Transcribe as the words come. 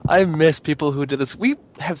I miss people who did this. We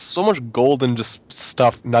have so much golden just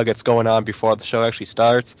stuff nuggets going on before the show actually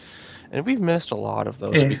starts, and we've missed a lot of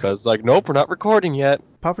those because, like, nope, we're not recording yet.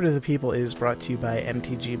 Pauper to the People is brought to you by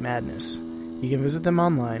MTG Madness. You can visit them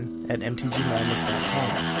online at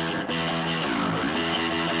mtgmadness.com.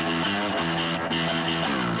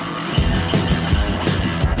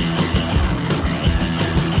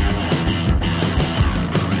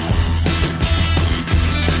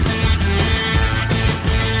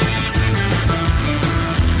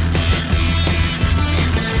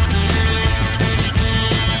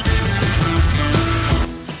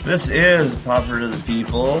 This is Pauper to the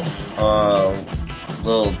People. A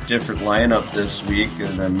little different lineup this week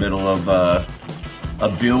in the middle of a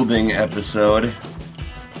building episode.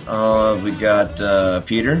 We got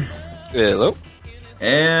Peter. Hello.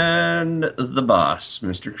 And the boss,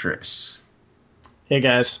 Mr. Chris. Hey,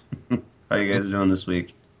 guys. How you guys doing this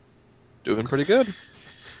week? Doing pretty good.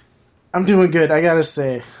 I'm doing good, I gotta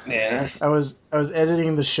say. Yeah. I was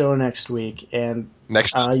editing the show next week, and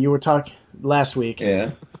you were talking last week.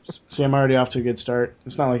 Yeah. See, I'm already off to a good start.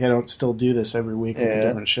 It's not like I don't still do this every week with a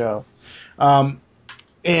different show. And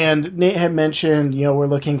Nate had mentioned, we're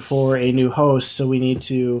looking for a new host, so we need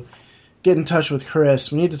to get in touch with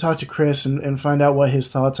Chris. We need to talk to Chris and find out what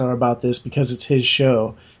his thoughts are about this because it's his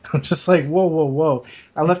show. I'm just like, whoa.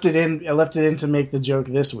 I left it in to make the joke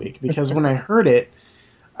this week because when I heard it,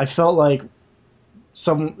 I felt like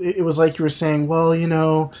it was like you were saying, well,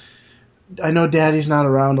 I know Daddy's not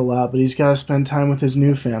around a lot, but he's got to spend time with his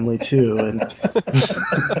new family too, and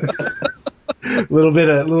a little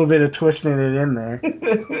bit of twisting it in there.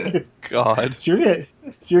 God, it's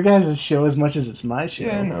your guys' show as much as it's my show.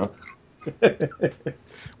 Yeah, I know.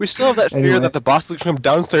 We still have that fear that the boss is going to come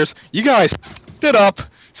downstairs. You guys f***ed it up.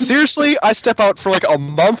 Seriously, I step out for like a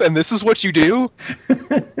month, and this is what you do.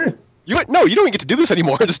 You don't get to do this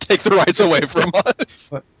anymore. Just take the rights away from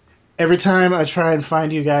us. Every time I try and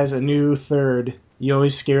find you guys a new third, you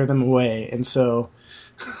always scare them away, and so...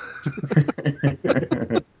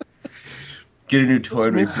 Get a new toy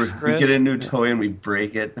and we get a new toy and we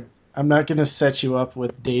break it. I'm not going to set you up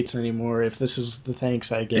with dates anymore if this is the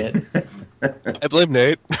thanks I get. I blame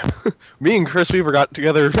Nate. Me and Chris Weaver worked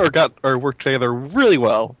together really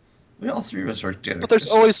well. We all three of us work together. But there's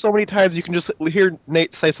always so many times you can just hear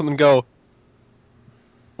Nate say something and go,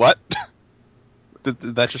 what? Did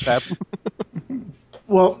that just happen?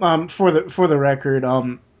 Well, for the record,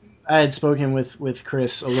 I had spoken with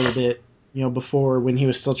Chris a little bit, before when he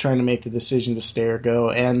was still trying to make the decision to stay or go,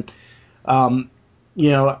 and I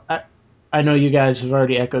know you guys have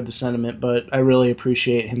already echoed the sentiment, but I really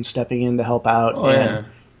appreciate him stepping in to help out,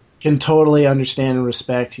 can totally understand and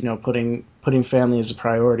respect, putting family as a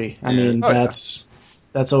priority. I mean, that's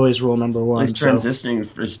always rule number one. He's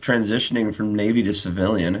transitioning from Navy to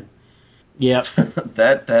civilian. Yep.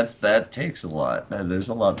 that takes a lot. There's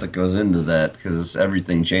a lot that goes into that because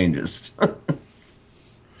everything changes.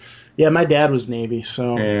 Yeah, my dad was Navy,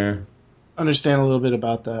 so understand a little bit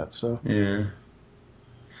about that. So yeah,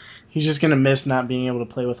 he's just gonna miss not being able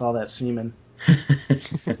to play with all that semen.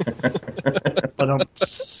 But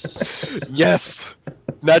yes,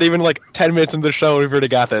 not even like 10 minutes into the show, we've already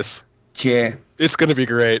got this. Yeah, it's gonna be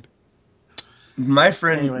great. My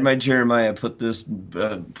friend, my Jeremiah, put this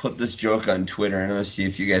joke on Twitter, and I'm gonna see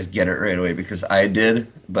if you guys get it right away because I did,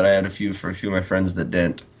 but I had a few of my friends that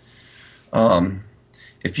didn't.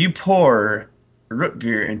 If you pour root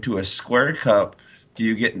beer into a square cup, do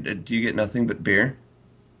you get nothing but beer?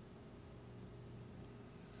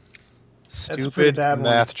 Stupid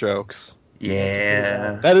math jokes.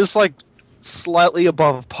 Yeah, that is like slightly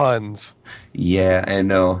above puns. Yeah, I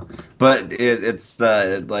know, but it's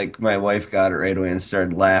like my wife got it right away and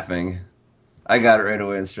started laughing. I got it right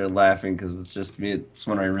away and started laughing because it's just me. It's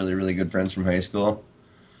one of my really, really good friends from high school.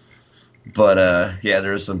 But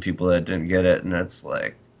there were some people that didn't get it, and it's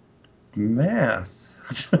like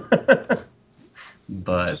math.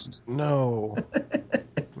 But just, no.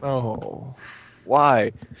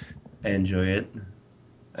 Why? I enjoy it.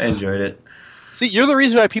 I enjoyed it. See, you're the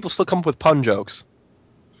reason why people still come up with pun jokes.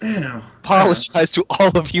 I know. Apologize to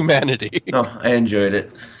all of humanity. No, I enjoyed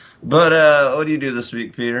it. But what do you do this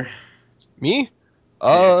week, Peter? Me?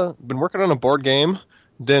 Been working on a board game.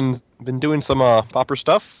 Then been doing some Pauper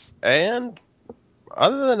stuff, and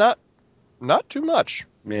other than that, not too much.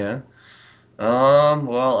 Yeah.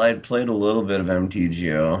 Well, I'd played a little bit of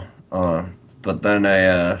MTGO, but then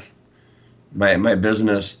I my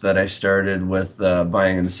business that I started with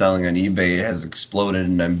buying and selling on eBay has exploded,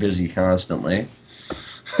 and I'm busy constantly.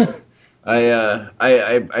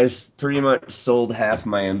 I pretty much sold half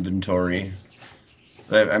my inventory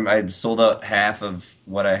I sold out half of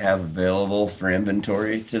what I have available for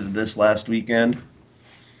inventory to this last weekend,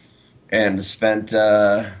 and spent,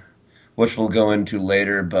 which we'll go into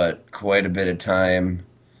later, but quite a bit of time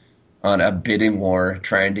on a bidding war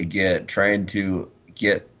trying to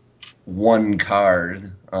get one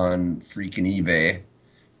card on freaking eBay,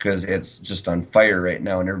 because it's just on fire right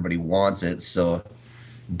now and everybody wants it, so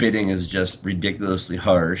bidding is just ridiculously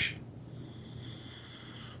harsh.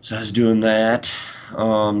 So I was doing that.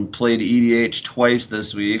 Played EDH twice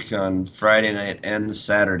this week, on Friday night and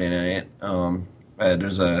Saturday night.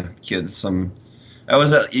 There's a kid, I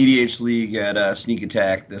was at EDH League at Sneak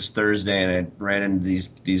Attack this Thursday, and I ran into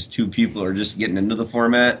these two people who are just getting into the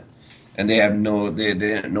format, and they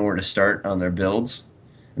didn't know where to start on their builds,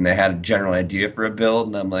 and they had a general idea for a build,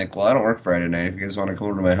 and I'm like, well, I don't work Friday night. If you guys want to come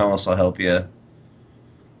over to my house, I'll help you,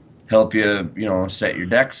 set your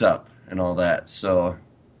decks up and all that. So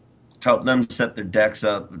help them set their decks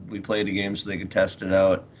up. We played a game so they could test it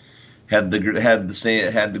out. Had the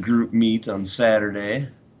group meet on Saturday.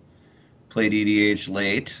 Played EDH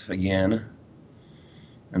late again,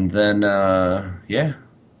 and then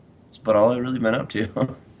that's about all I've really been up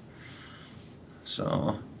to.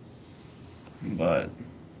 So, but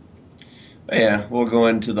yeah, we'll go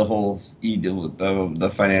into the whole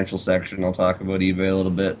the financial section. I'll talk about eBay a little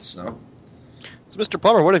bit. So Mr.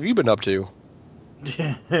 Plummer, what have you been up to?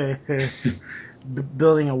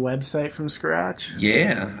 Building a website from scratch.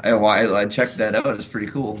 Yeah, I checked that out. It's pretty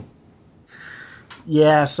cool.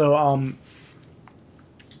 Yeah, so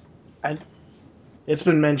it's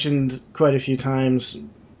been mentioned quite a few times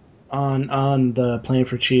on the Playing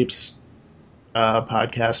for Cheaps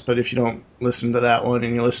podcast, but if you don't listen to that one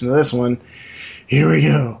and you listen to this one, here we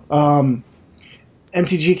go.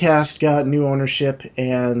 MTG Cast got new ownership,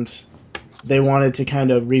 and they wanted to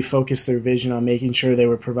kind of refocus their vision on making sure they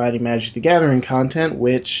were providing Magic the Gathering content,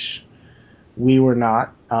 which we were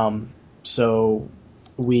not. So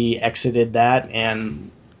we exited that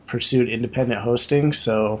and pursued independent hosting.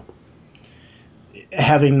 So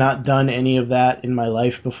having not done any of that in my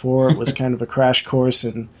life before, it was kind of a crash course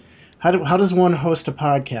in how does one host a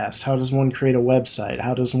podcast? How does one create a website?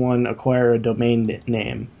 How does one acquire a domain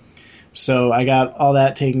name? So I got all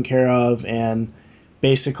that taken care of and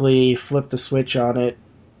basically flipped the switch on it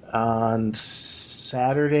on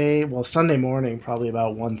Sunday morning, probably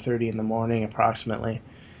about 1:30 in the morning approximately.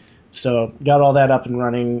 So got all that up and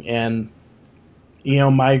running, and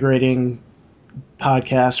migrating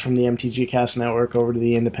podcasts from the MTG Cast network over to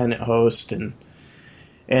the independent host, and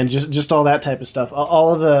just all that type of stuff.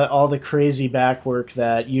 All the crazy back work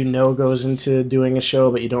that goes into doing a show,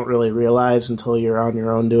 but you don't really realize until you're on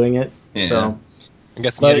your own doing it. Yeah. So I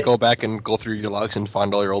guess you had to go back and go through your logs and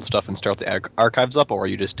find all your old stuff and start the archives up, or are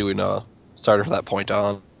you just started from that point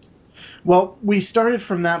on? Well, we started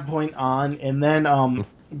from that point on, and then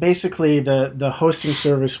basically the hosting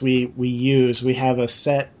service we use, we have a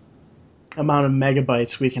set amount of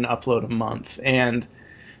megabytes we can upload a month, and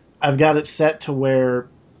I've got it set to where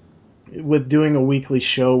with doing a weekly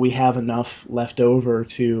show, we have enough left over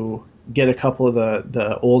to get a couple of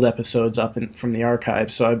the old episodes up from the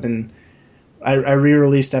archives. So I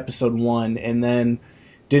re-released episode 1, and then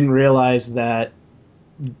didn't realize that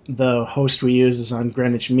the host we use is on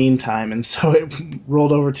Greenwich Mean Time, and so it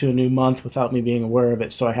rolled over to a new month without me being aware of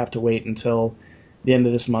it, so I have to wait until the end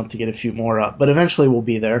of this month to get a few more up. But eventually we'll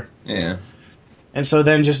be there. Yeah. And so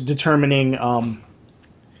then just determining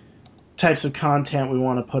types of content we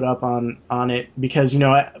want to put up on it, because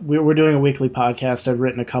we're doing a weekly podcast. I've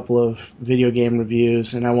written a couple of video game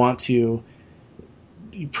reviews, and I want to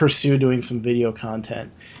pursue doing some video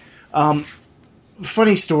content.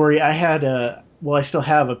 Funny story, I still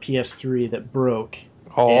have a PS3 that broke.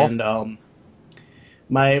 Oh. And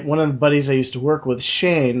one of the buddies I used to work with,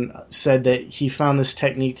 Shane, said that he found this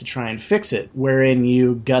technique to try and fix it, wherein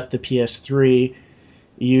you gut the PS3,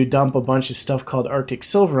 you dump a bunch of stuff called Arctic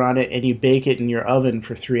Silver on it, and you bake it in your oven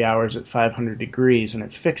for 3 hours at 500 degrees, and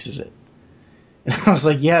it fixes it. And I was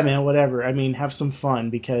like, yeah, man, whatever. I mean, have some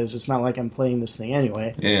fun, because it's not like I'm playing this thing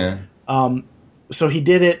anyway. Yeah. So he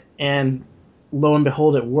did it, and lo and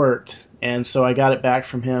behold, it worked. And so I got it back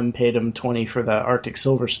from him, paid him $20 for the Arctic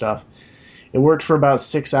Silver stuff. It worked for about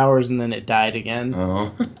 6 hours, and then it died again.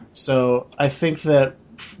 Oh. So I think that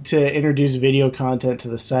to introduce video content to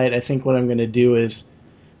the site, I think what I'm going to do is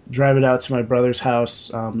drive it out to my brother's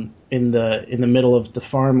house in the middle of the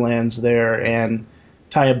farmlands there, and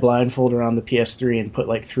tie a blindfold around the PS3 and put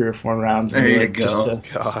like 3 or 4 rounds there in you it. go.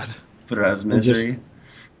 God. Put it out as misery.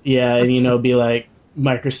 Yeah, and be like,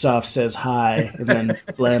 Microsoft says hi, and then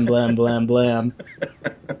blam, blam, blam, blam.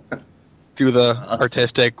 Do the Awesome.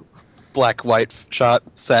 artistic black white shot,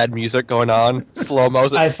 sad music going on, slow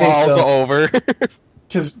mo's, I it think falls so. over.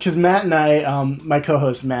 Because Matt and I, my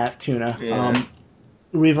co-host Matt Tuna, Yeah.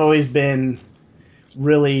 we've always been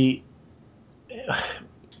really.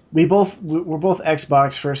 We're both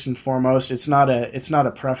Xbox first and foremost. It's not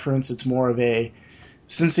a preference. It's more of a.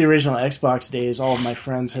 Since the original Xbox days, all of my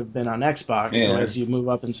friends have been on Xbox. Yeah. So as you move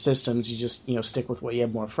up in systems, you just stick with what you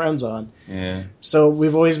have more friends on. Yeah. So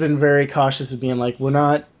we've always been very cautious of being like we're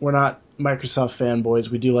not Microsoft fanboys.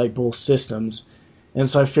 We do like both systems, and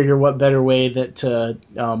so I figure what better way that to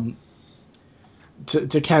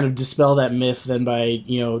kind of dispel that myth than by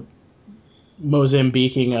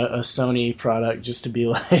Mozambiquing a Sony product just to be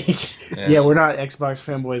like, yeah, we're not Xbox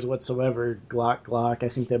fanboys whatsoever. Glock. I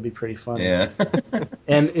think that'd be pretty funny. Yeah.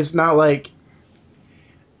 And it's not like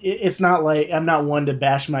I'm not one to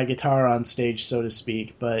bash my guitar on stage, so to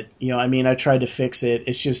speak. But I tried to fix it.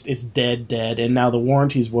 It's dead, and now the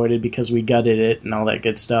warranty's voided because we gutted it and all that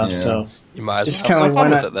good stuff. Yeah. So You might as just well have kinda some like,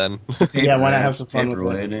 fun why with it then. yeah, why not have some fun with it?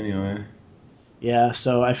 Paperweight, anyway. Yeah,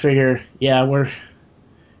 so I figure, we're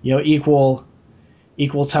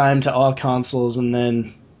equal time to all consoles, and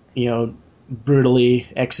then brutally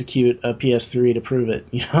execute a PS3 to prove it.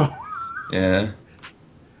 Yeah.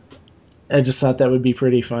 I just thought that would be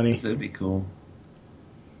pretty funny. That'd be cool.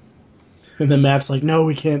 And then Matt's like, "No,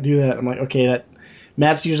 we can't do that." I'm like, "Okay,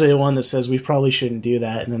 Matt's usually the one that says we probably shouldn't do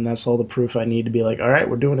that," and then that's all the proof I need to be like, "All right,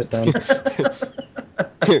 we're doing it then."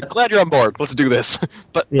 Glad you're on board. Let's do this.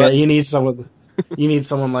 But You need someone. You need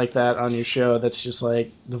someone like that on your show. That's just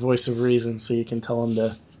like the voice of reason, so you can tell him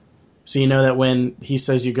to. So you know that when he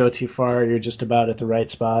says you go too far, you're just about at the right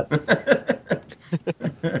spot.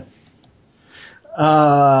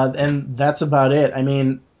 And that's about it. I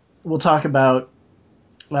mean, we'll talk about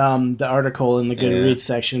the article in the Goodreads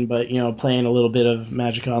section, but playing a little bit of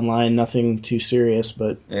Magic Online, nothing too serious,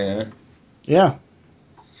 but yeah.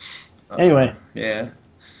 Anyway, yeah.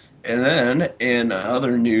 And then in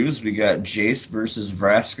other news, we got Jace versus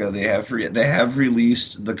Vraska. They have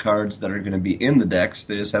released the cards that are going to be in the decks.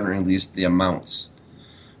 They just haven't released the amounts.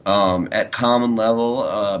 At common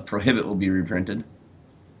level, Prohibit will be reprinted.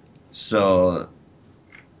 So,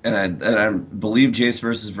 and I believe Jace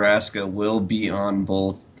versus Vraska will be on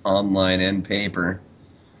both online and paper.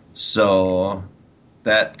 So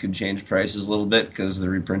that could change prices a little bit because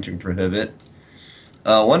they're reprinting Prohibit.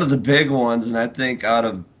 One of the big ones, and I think out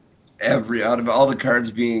of all the cards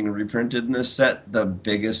being reprinted in this set, the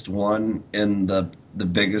biggest one and the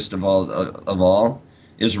biggest of all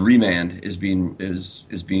is Remand is being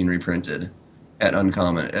reprinted at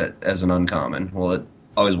uncommon as an uncommon. Well, it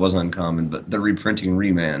always was uncommon, but they're reprinting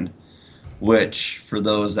Remand, which for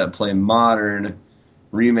those that play Modern,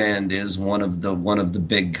 Remand is one of the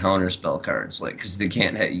big counterspell cards. Like, because you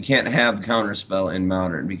can't have counterspell in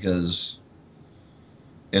Modern because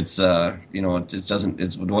it's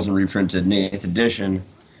it wasn't reprinted in 8th edition.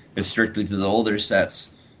 It's strictly to the older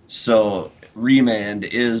sets. So Remand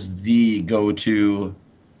is the go-to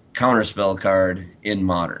counterspell card in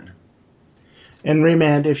Modern. And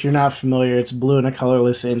Remand, if you're not familiar, it's blue and a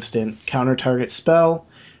colorless instant. Counter target spell.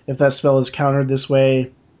 If that spell is countered this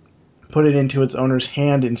way, put it into its owner's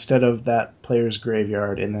hand instead of that player's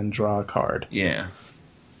graveyard, and then draw a card. Yeah.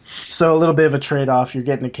 So a little bit of a trade-off. You're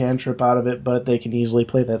getting a cantrip out of it, but they can easily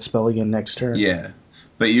play that spell again next turn. Yeah.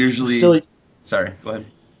 But usually... Sorry, go ahead.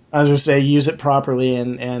 I was going to say, use it properly,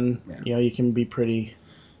 and you can be pretty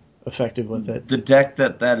effective with it. The deck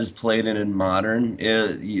that is played in Modern,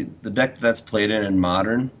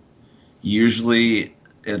 usually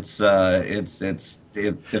it's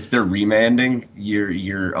if they're remanding,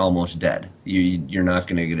 you're almost dead. You're not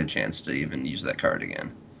going to get a chance to even use that card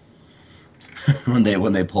again when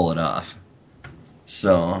they pull it off.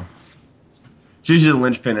 So it's usually the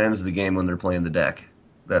linchpin ends of the game when they're playing the deck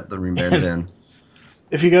that the remand's in.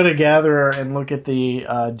 If you go to Gatherer and look at the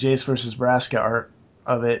Jace versus Vraska art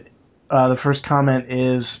of it, the first comment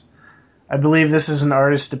is, "I believe this is an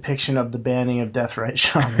artist's depiction of the banning of Deathrite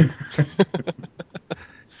Shaman,"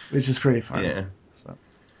 which is pretty funny. Yeah. So.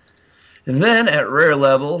 And then at rare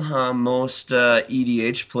level, most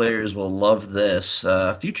EDH players will love this.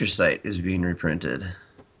 Future Sight is being reprinted.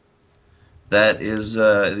 That is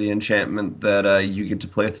the enchantment that you get to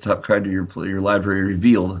play with the top card of your library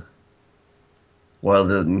revealed while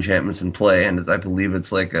the enchantment's in play, and I believe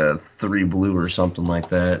it's like a 3 blue or something like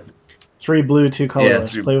that. 3 blue, 2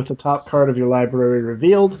 colorless. Play with the top card of your library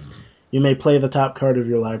revealed. You may play the top card of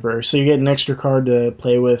your library. So you get an extra card to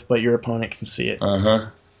play with, but your opponent can see it.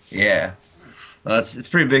 Yeah. It's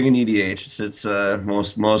pretty big in EDH. It's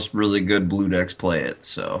most really good blue decks play it.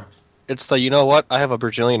 So It's the, you know what? I have a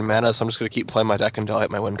bajillion mana, so I'm just going to keep playing my deck until I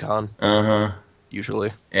hit my win con. Uh-huh.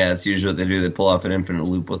 Usually. Yeah, that's usually what they do. They pull off an infinite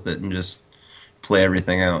loop with it and just play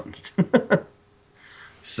everything out.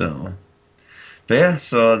 So, but yeah,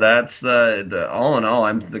 so that's the all in all,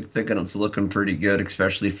 I'm thinking it's looking pretty good,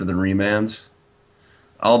 especially for the remands.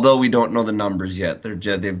 Although we don't know the numbers yet.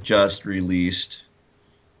 They've just released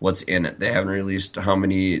what's in it. They haven't released how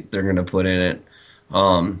many they're going to put in it.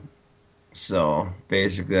 So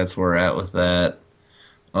basically that's where we're at with that.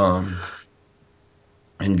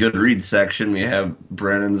 In Goodreads section, we have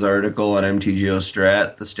Brennan's article on MTGO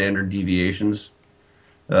Strat, the standard deviations,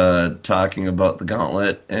 talking about the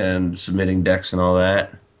gauntlet and submitting decks and all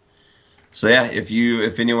that. So yeah,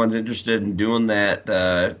 if anyone's interested in doing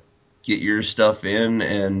that, get your stuff in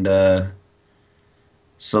and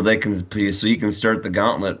so you can start the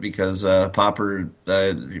gauntlet because Pauper,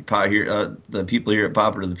 the people here at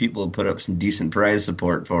Pauper, the people have put up some decent prize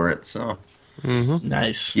support for it. So. Mm-hmm.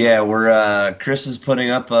 Nice. Yeah, Chris is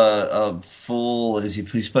putting up a full. What is he?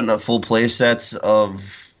 He's putting up full play sets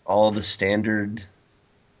of all the standard.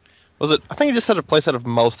 Was it? I think he just said a playset of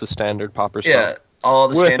most of the standard Pauper stuff. Yeah, all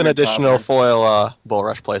the with standard an additional Pauper. foil Bull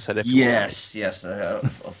Rush playset. Yes, a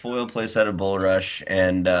foil playset of Bull Rush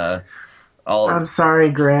and all. I'm sorry,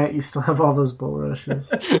 Grant. You still have all those Bull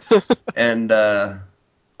Rushes. And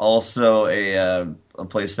also a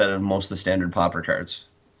playset of most of the standard Pauper cards.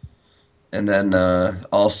 And then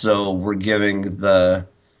also we're giving the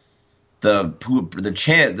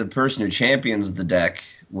person who champions the deck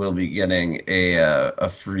will be getting a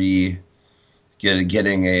free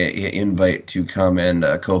getting a invite to come and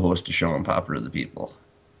co-host a show on Pauper to the People.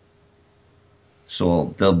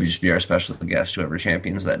 So they'll just be our special guest, whoever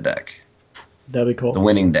champions that deck. That'd be cool. The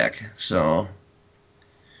winning deck. So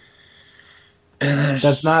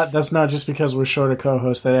that's not just because we're short a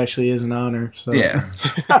co-host. That actually is an honor. So yeah,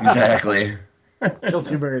 exactly. Kill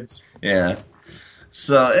two birds. Yeah.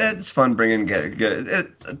 So it's fun bringing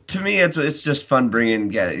to me. It's just fun bringing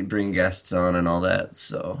guests on and all that.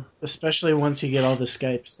 So especially once you get all the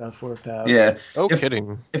Skype stuff worked out. Yeah.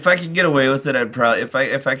 Kidding. If I could get away with it, I'd probably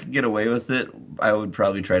if I could get away with it, I would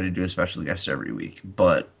probably try to do a special guest every week.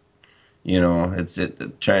 But it's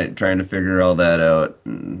trying to figure all that out,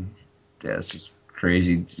 and yeah, it's just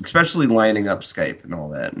crazy, especially lining up Skype and all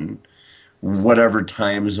that, and whatever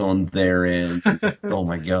time zone they're in. Oh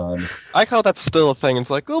my god! I call that still a thing.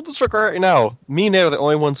 It's like, we'll just record right now. Me and Nate are the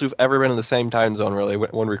only ones who've ever been in the same time zone, really,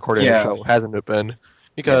 when recording the show. Hasn't it been?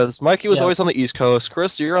 Because Mikey was always on the East Coast.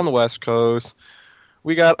 Chris, you're on the West Coast.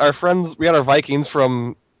 We got our friends. We got our Vikings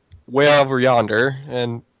from way over yonder.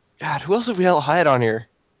 And God, who else have we had on here?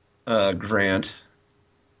 Grant.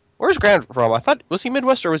 Where's Grant from? I thought, was he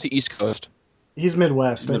Midwest or was he East Coast? He's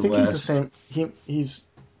Midwest. I think he's the same. He's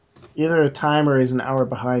either a time or he's an hour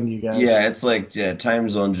behind you guys. Yeah, it's like time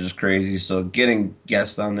zone's just crazy. So getting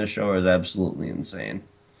guests on this show is absolutely insane.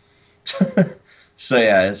 So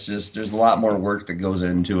yeah, it's just there's a lot more work that goes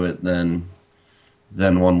into it than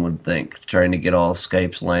one would think. Trying to get all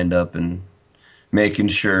Skypes lined up and making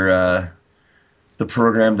sure the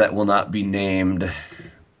program that will not be named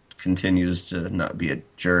continues to not be a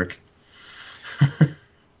jerk.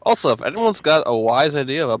 Also, if anyone's got a wise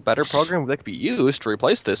idea of a better program that could be used to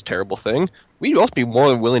replace this terrible thing, we'd also be more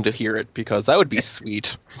than willing to hear it, because that would be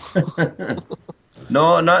sweet.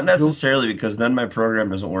 No, not necessarily, because then my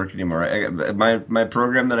program doesn't work anymore. My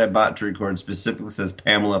program that I bought to record specifically says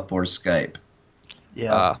Pamela for Skype.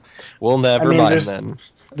 Yeah. We'll never mind then.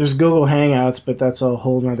 There's Google Hangouts, but that's a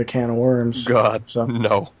whole other can of worms. God, so.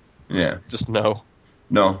 No. Yeah. Just no.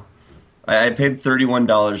 No. I paid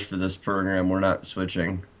 $31 for this program. We're not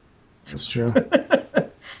switching. That's true.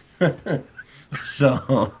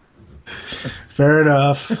 So. Fair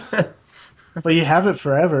enough. But you have it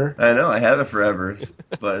forever. I know, I have it forever.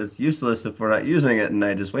 But it's useless if we're not using it, and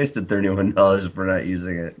I just wasted $31 if we're not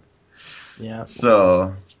using it. Yeah.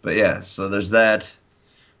 So, but yeah, so there's that.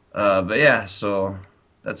 But yeah, so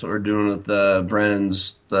that's what we're doing with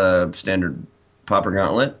Brennan's standard Pauper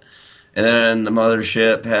Gauntlet. And then the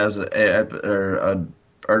Mothership has an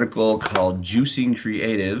article called Juicing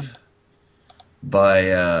Creative by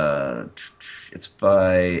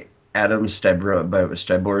Adam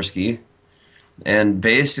Styborski. And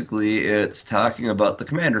basically it's talking about the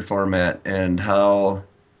Commander format and how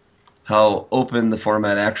open the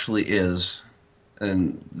format actually is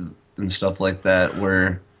and stuff like that,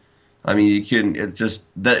 where I mean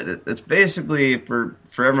it's basically for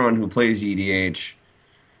everyone who plays EDH,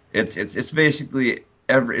 it's basically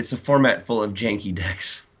it's a format full of janky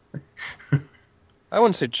decks. I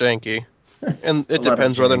wouldn't say janky. And it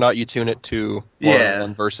depends whether or not you tune it to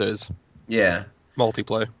one versus. Yeah.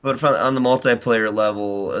 Multiplayer. But on the multiplayer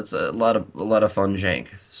level, it's a lot of fun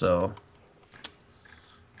jank. So,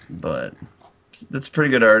 but that's a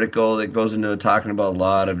pretty good article that goes into talking about a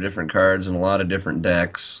lot of different cards and a lot of different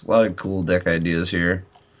decks. A lot of cool deck ideas here.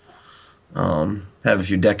 Have a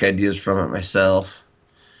few deck ideas from it myself.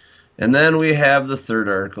 And then we have the third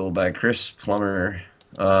article by Chris Plummer.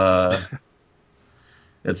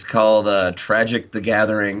 It's called Tragic the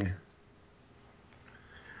Gathering.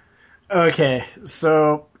 Okay,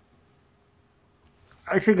 so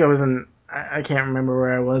I think I can't remember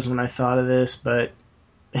where I was when I thought of this, but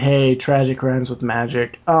hey, tragic rhymes with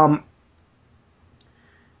magic.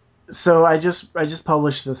 So I just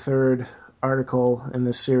published the third article in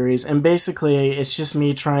this series, and basically it's just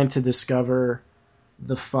me trying to discover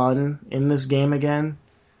the fun in this game again,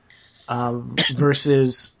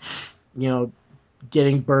 versus,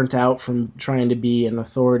 getting burnt out from trying to be an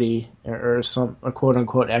authority or a quote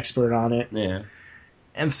unquote expert on it. Yeah.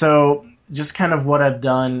 And so just kind of what I've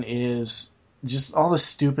done is just all the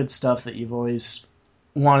stupid stuff that you've always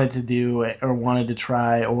wanted to do or wanted to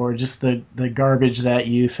try, or just the garbage that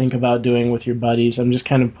you think about doing with your buddies. I'm just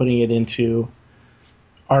kind of putting it into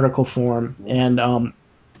article form, and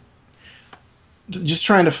just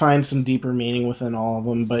trying to find some deeper meaning within all of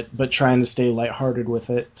them, but trying to stay lighthearted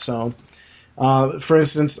with it. So, for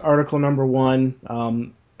instance, article number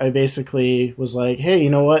 1, I basically was like, hey, you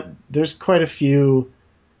know what? There's quite a few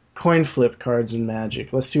coin flip cards in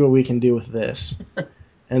Magic. Let's see what we can do with this.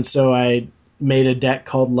 And so I made a deck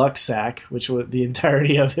called Luck Sack, which the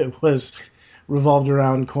entirety of it was revolved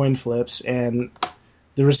around coin flips, and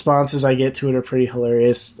the responses I get to it are pretty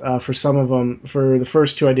hilarious. For some of them, for the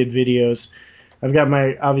first 2 I did videos. I've got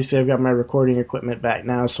my recording equipment back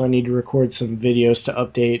now, so I need to record some videos to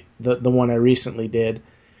update the one I recently did.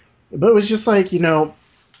 But it was just like, you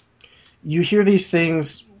hear these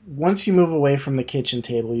things, once you move away from the kitchen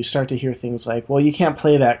table, you start to hear things like, well, you can't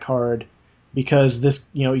play that card because this,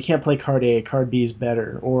 you can't play card A, card B is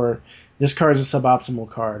better, or this card is a suboptimal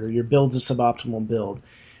card, or your build's a suboptimal build.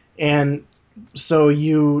 And so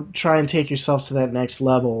you try and take yourself to that next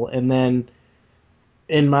level, and then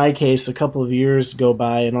in my case, a couple of years go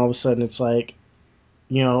by, and all of a sudden it's like,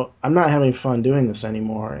 I'm not having fun doing this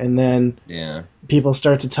anymore. And then people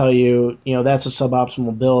start to tell you, that's a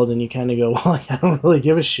suboptimal build, and you kind of go, well, I don't really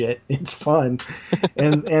give a shit. It's fun.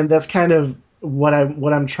 and that's kind of what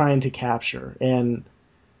I'm trying to capture, and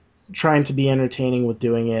trying to be entertaining with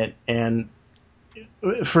doing it. And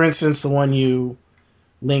for instance, the one you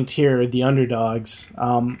linked here, the underdogs,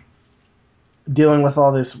 dealing with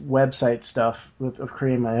all this website stuff of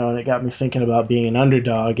creating my own, it got me thinking about being an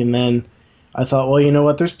underdog. And then I thought, well, you know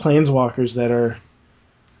what? There's planeswalkers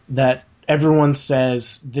that everyone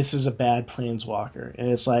says this is a bad planeswalker,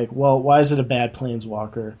 and it's like, well, why is it a bad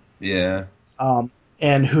planeswalker? Yeah.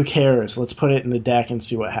 And who cares? Let's put it in the deck and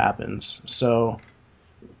see what happens. So,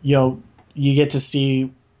 you get to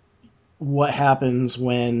see what happens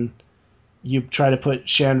when you try to put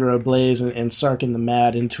Chandra Ablaze and Sarkhan the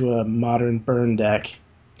Mad into a modern burn deck,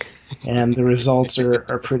 and the results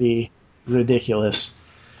are pretty ridiculous.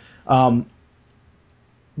 But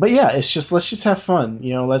yeah, it's just, let's just have fun.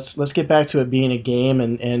 Let's get back to it being a game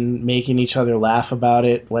and making each other laugh about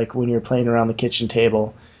it, like when you're playing around the kitchen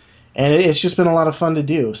table. And it's just been a lot of fun to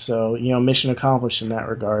do. So, mission accomplished in that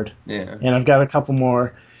regard. Yeah. And I've got a couple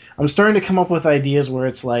more. I'm starting to come up with ideas where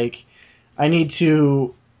it's like, I need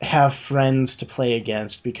to have friends to play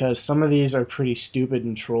against, because some of these are pretty stupid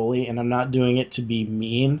and trolly, and I'm not doing it to be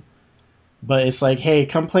mean, but it's like, hey,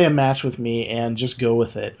 come play a match with me and just go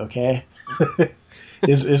with it, okay?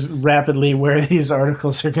 is rapidly where these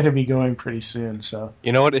articles are going to be going pretty soon. So,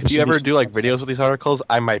 you know what? If you ever do videos with these articles,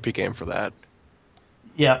 I might be game for that.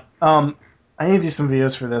 Yeah. I need to do some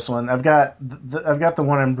videos for this one. I've got the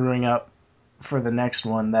one I'm brewing up for the next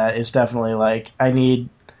one that is definitely like, I need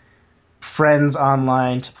friends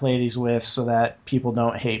online to play these with so that people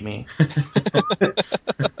don't hate me.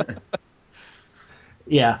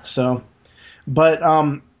 Yeah, so, but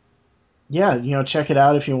yeah, check it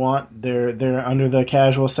out if you want. They're under the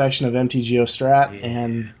casual section of MTGO Strat,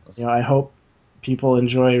 and I hope people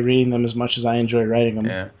enjoy reading them as much as I enjoy writing them.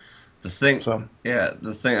 Yeah. The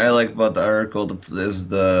thing I like about the article is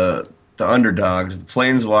the underdogs, the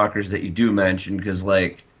planeswalkers that you do mention, because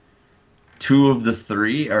like 2 of the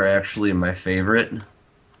 3 are actually my favorite.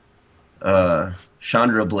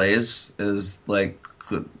 Chandra Blaze is like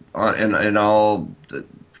in all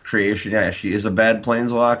creation. Yeah, she is a bad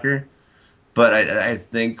planeswalker, but I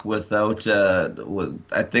think I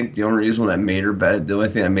think the only reason that made her bad, the only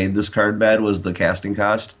thing that made this card bad was the casting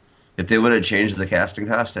cost. If they would have changed the casting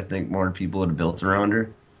cost, I think more people would have built around her.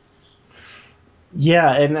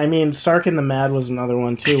 Yeah, and I mean, Sarkin the Mad was another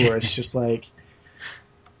one too, where it's just like,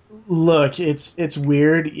 look, it's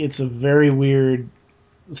weird. It's a very weird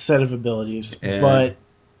set of abilities, Yeah. but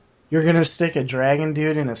you're gonna stick a dragon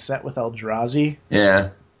dude in a set with Eldrazi? Yeah.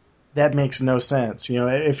 That makes no sense. You know,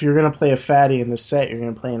 if you're gonna play a fatty in this set, you're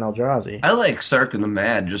gonna play an Eldrazi. I like Sark and the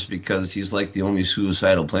Mad just because he's like the only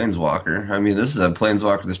suicidal planeswalker. I mean, this is a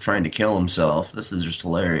planeswalker that's trying to kill himself. This is just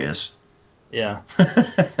hilarious. Yeah.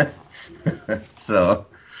 So,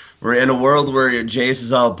 we're in a world where Jace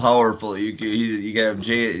is all powerful. You have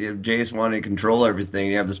Jace wanting to control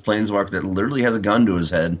everything. You have this planeswalker that literally has a gun to his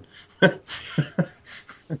head.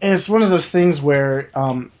 And it's one of those things where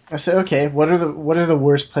I said, okay, what are the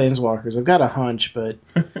worst planeswalkers? I've got a hunch, but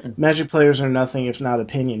Magic players are nothing if not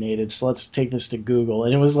opinionated. So let's take this to Google,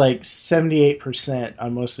 and it was like 78%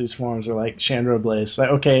 on most of these forums were like Chandra Blaze. So,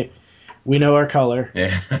 okay, we know our color.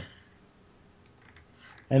 Yeah.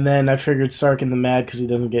 And then I figured Sarkin the Mad because he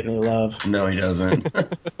doesn't get any love. No, he doesn't.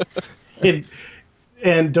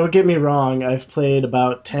 And don't get me wrong, I've played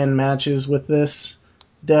about 10 matches with this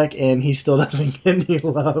deck, and he still doesn't get any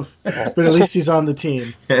love. But at least he's on the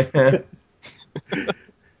team.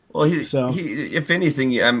 Well, if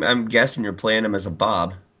anything, I'm guessing you're playing him as a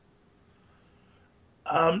Bob.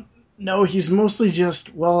 No, he's mostly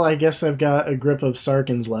just, well, I guess I've got a grip of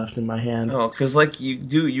Sarkins left in my hand. Oh, because like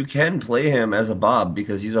you can play him as a Bob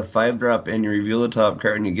because he's a 5-drop and you reveal the top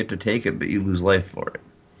card and you get to take it, but you lose life for it.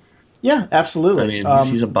 Yeah, absolutely. I mean,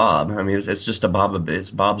 he's a Bob. I mean, it's just a Bob. It's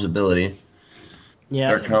Bob's ability. Yeah,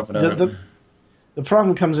 Dark Confidant. The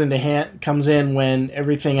problem comes in when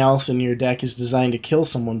everything else in your deck is designed to kill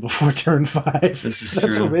someone before turn 5. This is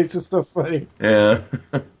That's true. what makes it so funny. Yeah.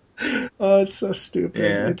 Oh, it's so stupid.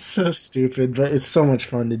 Yeah. It's so stupid, but it's so much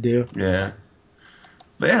fun to do. Yeah.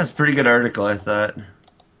 But yeah, it's a pretty good article, I thought.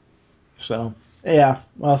 So, yeah.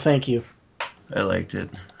 Well, thank you. I liked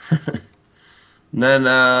it. And then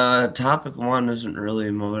topic 1 isn't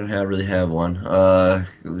really. We don't really have one.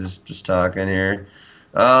 Just talking here.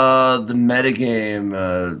 The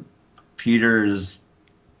metagame. Peter's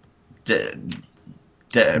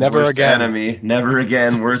Never worst again. enemy. Never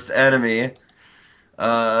again. Worst enemy.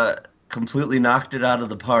 Completely knocked it out of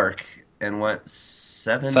the park and went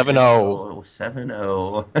 7-0.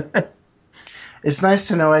 7-0. It's nice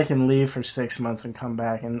to know I can leave for 6 months and come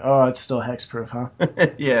back, and it's still hexproof, huh?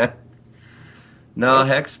 Yeah. No,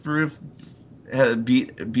 hexproof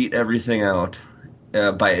beat everything out.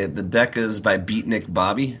 The deck is by Beatnik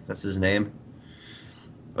Bobby. That's his name.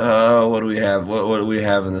 What do we have? What do we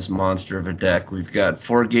have in this monster of a deck? We've got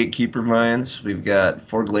 4 Gatekeeper Mines. We've got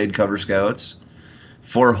 4 Glade Cover Scouts.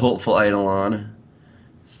 4 Hopeful Eidolon,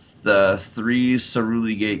 3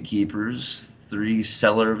 Ceruli Gatekeepers, 3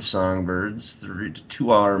 Seller of Songbirds, 2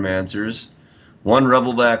 Auramancers, 1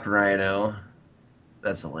 Rubbleback Rhino.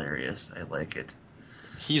 That's hilarious. I like it.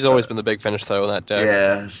 He's always been the big finish, though, in that deck.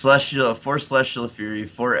 Yeah, 4 Celestial Fury,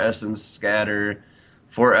 4 Essence Scatter,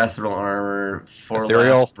 4 Ethereal Armor, 4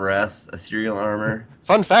 Ethereal. Last Breath, Ethereal Armor.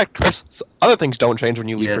 Fun fact, Chris, other things don't change when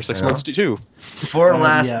you leave Yes, for 6 I know. months, too. 4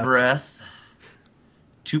 Last yeah. Breath,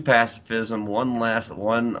 2 Pacifism, 1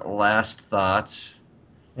 Last Thoughts.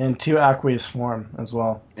 And 2 Aqueous Form as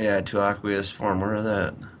well. Yeah, 2 Aqueous Form. Where are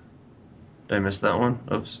that? Did I miss that one?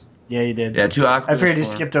 Oops. Yeah, you did. Yeah, 2 Aqueous I figured you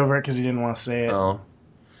Form. skipped over it because you didn't want to say it. Oh.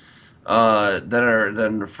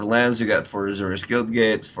 Then for lands you got 4 Azorius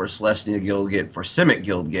Guildgates, 4 Celestia Guildgate, 4 Simic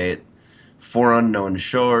Guildgate, 4 Unknown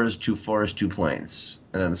Shores, 2 Forests, 2 Plains.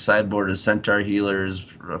 And then the sideboard is Centaur Healers,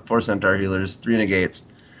 4 Centaur Healers, 3 Negates,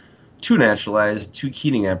 2 Naturalized, 2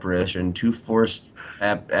 Keating Apparition, 2 Forced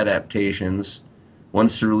Adaptations, 1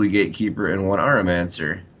 Ceruli Gatekeeper, and 1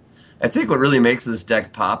 Auramancer. I think what really makes this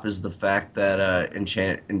deck pop is the fact that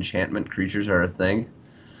enchantment creatures are a thing.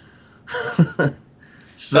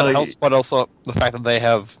 So That helps, but also the fact that they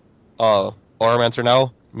have Auramancer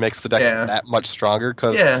now makes the deck Yeah. that much stronger,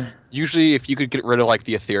 because yeah, usually if you could get rid of like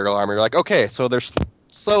the Ethereal Armor, you're like, okay, so they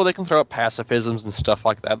can throw up pacifisms and stuff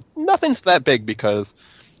like that. Nothing's that big because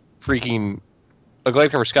freaking a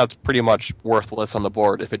Glade Cover Scout's pretty much worthless on the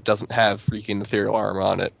board if it doesn't have freaking Ethereal Armor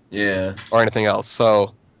on it yeah. or anything else.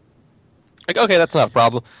 So, like, okay, that's not a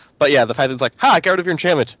problem. But yeah, the fact that it's like, I got rid of your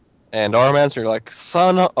enchantment, and Auramancer, you're like,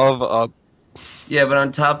 son of a... Yeah, but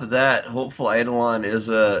on top of that, Hopeful Eidolon is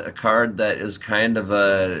a card that is kind of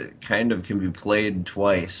can be played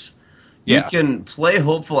twice. You Yeah. can play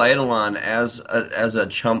Hopeful Eidolon as a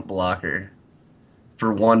chump blocker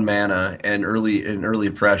for 1 mana and early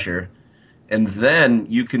pressure, and then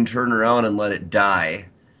you can turn around and let it die,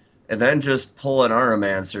 and then just pull an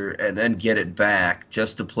Auramancer and then get it back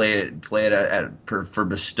just to play it for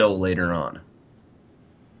bestow later on.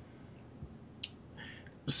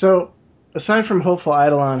 So, aside from Hopeful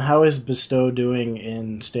Eidolon, how is Bestow doing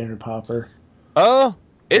in Standard Pauper?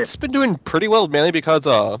 It's been doing pretty well, mainly because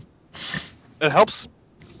it helps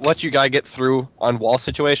let you guy get through on wall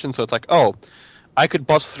situations. So it's like, oh, I could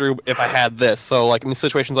bust through if I had this. So like in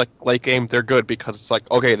situations like late game, they're good because it's like,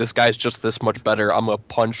 okay, this guy's just this much better. I'm gonna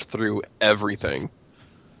punch through everything.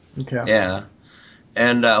 Okay. Yeah.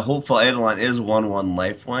 And Hopeful Eidolon is 1/1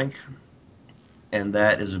 lifelink, and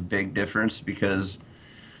that is a big difference because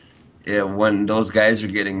when those guys are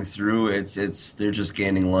getting through, they're just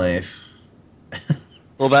gaining life.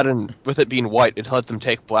 Well, that and with it being white, it lets them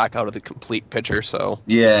take black out of the complete picture. So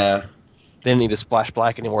Yeah. they didn't need to splash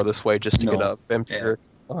black anymore this way just to get No. a vampire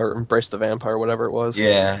or embrace the vampire, whatever it was.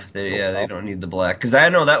 They don't need the black because I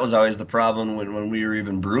know that was always the problem when we were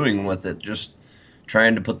even brewing with it, just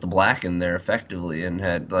trying to put the black in there effectively, and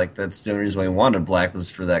had like that's the only reason why I wanted black was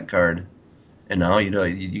for that card, and now you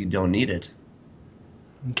don't need it.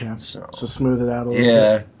 Okay. So Smooth it out a little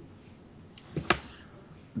yeah. bit.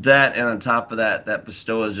 That and on top of that, that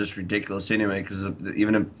bestow is just ridiculous anyway. Because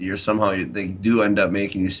even if they do end up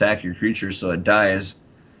making you sack your creature so it dies,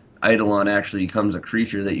 Eidolon actually becomes a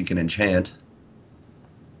creature that you can enchant.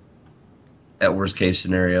 At worst case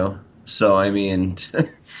scenario, so I mean,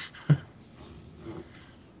 it's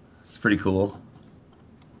pretty cool.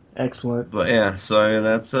 Excellent. But yeah, so I mean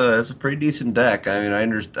that's a pretty decent deck. I mean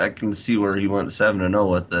I can see where he went 7-0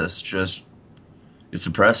 with this. Just it's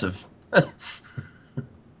impressive.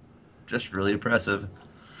 Just really impressive.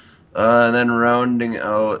 And then rounding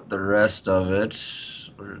out the rest of it.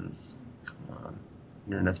 Come on.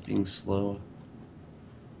 Internet's being slow.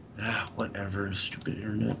 Whatever. Stupid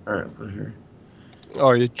internet. Alright, go here.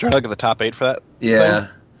 Oh, you're trying to look at the top 8 for that? Yeah. Thing?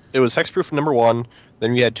 It was Hexproof number 1.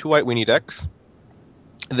 Then we had 2 white weenie decks.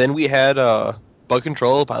 Then we had Bug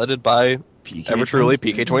Control piloted by ever truly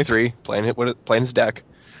PK23 playing his deck.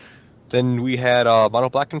 Then we had Mono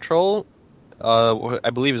Black Control.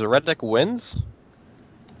 I believe is a red deck wins.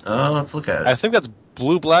 Oh, let's look at it. I think that's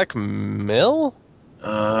Blue Black Mill.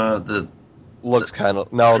 The looks kind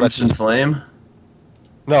of no. That's just Flame.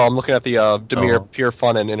 No, I'm looking at the Demir Pure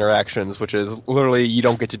Fun and Interactions, which is literally you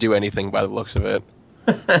don't get to do anything by the looks of it.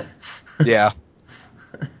 Yeah,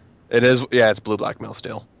 it is. Yeah, it's Blue Black Mill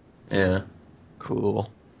still. Yeah.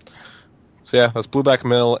 Cool. So yeah, that's Blue Black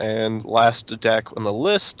Mill, and last deck on the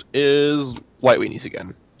list is White Weenies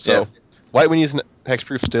again. So. Yeah. White Weenies and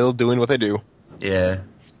Hexproof still doing what they do. Yeah.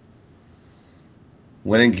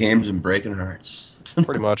 Winning games and breaking hearts.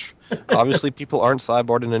 Pretty much. Obviously, people aren't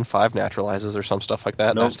sideboarding in 5 naturalizes or some stuff like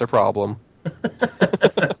that. Nope. That's their problem.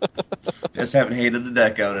 Just haven't hated the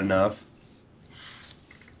deck out enough.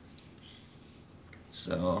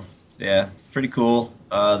 So, yeah, pretty cool.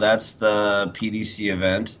 That's the PDC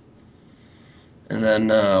event. And then,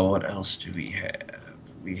 what else do we have?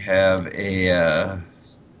 We have a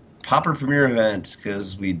Pauper premiere event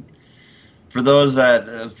because for those that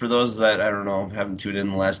I don't know haven't tuned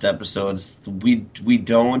in the last episodes, we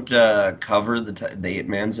don't cover the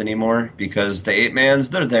 8-mans anymore because the 8-mans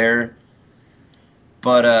they're there,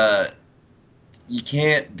 but you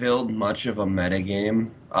can't build much of a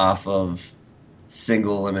metagame off of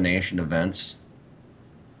single elimination events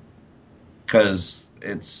because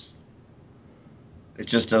it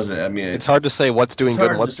just doesn't. I mean, it's hard to say what's doing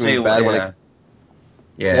good and what's doing bad when it.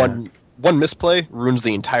 Yeah. One misplay ruins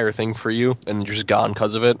the entire thing for you, and you're just gone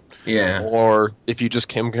because of it. Yeah. Or if you just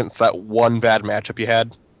came against that one bad matchup you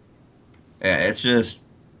had. Yeah, it's just...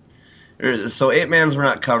 So 8-mans we're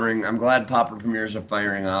not covering. I'm glad Pauper premieres are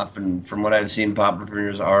firing off, and from what I've seen, Pauper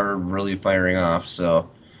premieres are really firing off, so...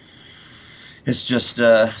 It's just,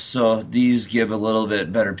 so these give a little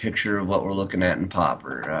bit better picture of what we're looking at in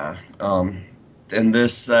Pauper. In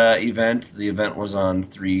this event, the event was on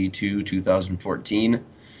 3/2/2014.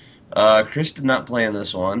 Chris did not play in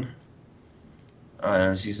this one.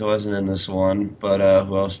 He wasn't in this one, but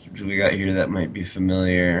who else do we got here that might be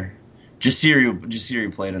familiar?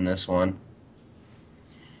 Jasiri played in this one.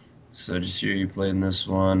 So Jasiri played in this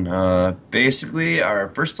one. Basically, our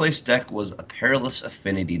first place deck was a Perilous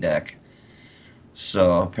Affinity deck.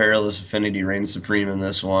 So Perilous Affinity reigns supreme in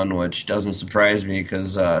this one, which doesn't surprise me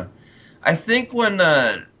because I think when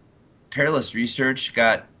Perilous Research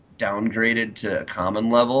got downgraded to a common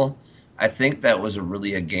level, I think that was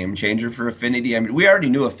really a game changer for Affinity. I mean, we already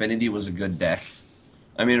knew Affinity was a good deck.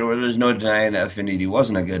 I mean, there's no denying that Affinity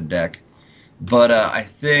wasn't a good deck. But I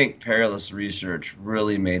think Perilous Research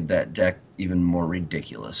really made that deck even more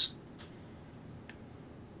ridiculous.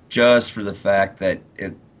 Just for the fact that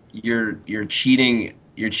you're cheating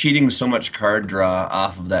so much card draw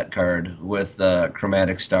off of that card with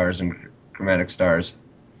Chromatic Stars and Chromatic Stars.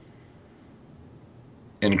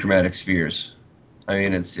 in chromatic spheres. I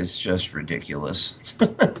mean, it's just ridiculous.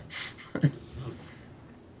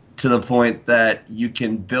 To the point that you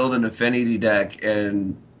can build an affinity deck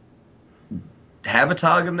and have a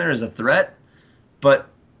Tog in there as a threat, but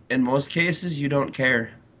in most cases you don't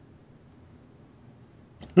care.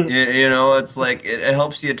 It's like it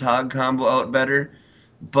helps the Tog combo out better,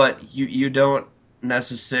 but you don't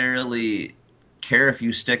necessarily care if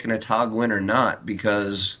you stick in a Tog win or not,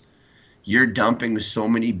 because you're dumping so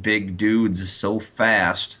many big dudes so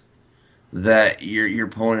fast that your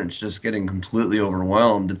opponent's just getting completely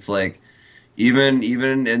overwhelmed. It's like even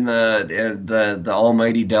in the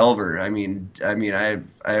almighty Delver. I mean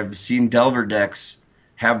I've seen Delver decks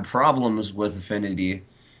have problems with affinity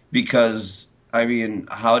because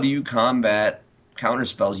how do you combat counter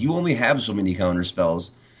spells? You only have so many counter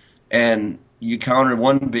spells, and you counter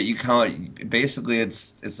one bit. You count basically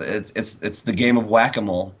it's the game of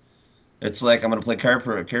whack-a-mole. It's like, I'm going to play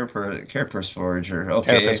Carapace Forager.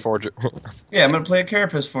 Okay. Carapace Forager. Yeah, I'm going to play a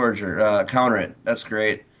Carapace Forager. Counter it. That's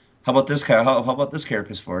great. How about this guy? How about this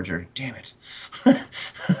Carapace Forager? Damn it.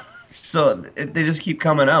 So they just keep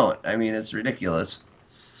coming out. I mean, it's ridiculous.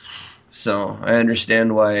 So I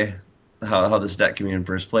understand how this deck came in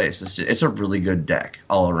first place. It's a really good deck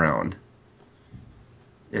all around.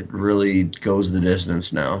 It really goes the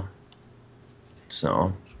distance now.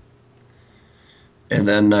 So... And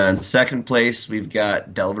then in second place, we've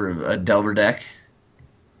got a Delver deck.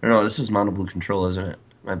 Or no, this is Mono Blue Control, isn't it?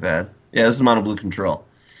 My bad. Yeah, this is Mono Blue Control.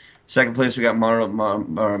 Second place, we got Mono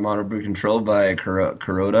Blue Control by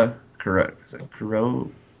Kuroda. Is it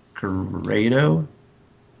Kuredo?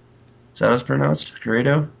 Is that how it's pronounced?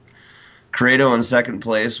 Kuredo? Kuredo in second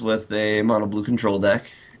place with a Mono Blue Control deck.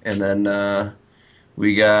 And then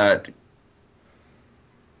we got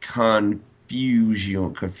Confusion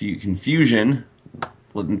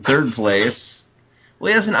in third place. Well,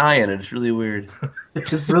 he has an I in it. It's really weird.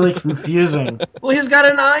 It's really confusing. Well, he's got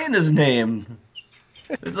an I in his name.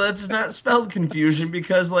 That's not spelled Confusion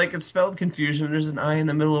because, like, it's spelled Confusion. There's an I in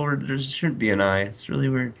the middle, or there shouldn't be an I. It's really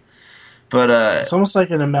weird. But it's almost like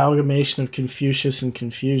an amalgamation of Confucius and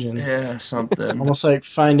confusion. Yeah, something. Almost like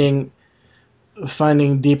finding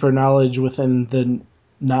deeper knowledge within the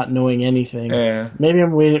not knowing anything. Yeah. Maybe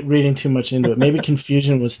I'm reading too much into it. Maybe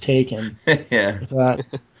confusion was taken. Yeah.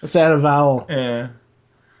 Let's add a vowel. Yeah.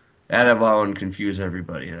 Add a vowel and confuse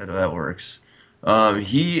everybody. That works.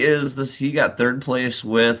 He got third place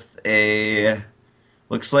with a...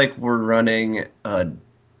 Looks like we're running I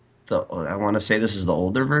want to say this is the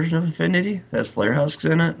older version of Affinity. That has Flare Husks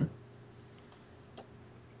in it.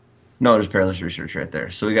 No, there's Perilous Research right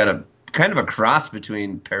there. So we got a kind of a cross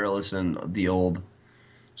between Perilous and the old.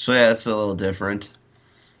 So yeah, it's a little different.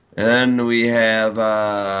 And then we have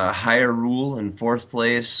Higher Rule in fourth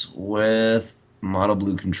place with Mono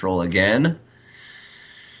Blue Control again.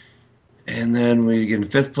 And then in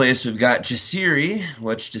fifth place we've got Jasiri,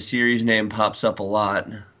 which Jasiri's name pops up a lot.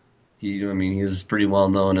 He's pretty well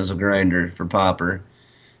known as a grinder for Pauper.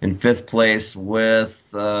 In fifth place with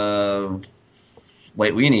White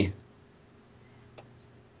Weenie.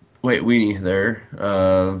 White Weenie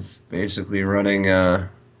there. Basically running...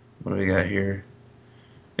 what do we got here?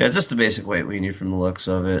 Yeah, it's just the basic White Weenie from the looks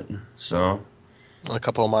of it. So a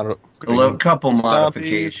couple of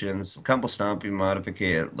modifications. A couple Stompy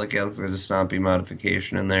modification. Like, it looks like there's a Stompy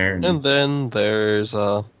modification in there. And then there's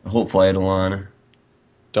Hopeful Eidolon.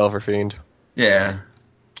 Delver Fiend. Yeah.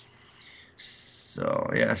 So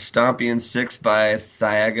yeah, Stompy in 6 by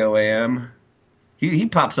Thiago AM. He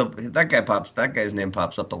pops up. That guy's name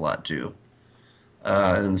pops up a lot too.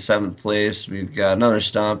 In seventh place, we've got another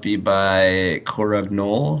Stompy by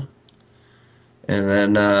Koragnol. And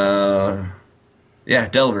then,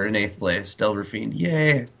 Delver in 8th place. Delver Fiend.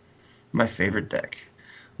 Yay! My favorite deck.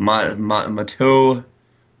 Matukata.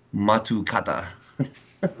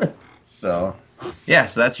 So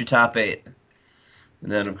that's your top 8.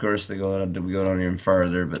 And then, of course, we go down even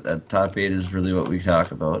farther, but that top 8 is really what we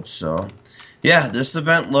talk about. So, yeah, this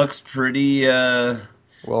event looks pretty...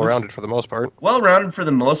 well-rounded for the most part. Well-rounded for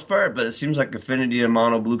the most part, but it seems like Affinity and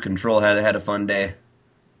Mono Blue Control had a fun day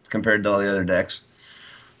compared to all the other decks.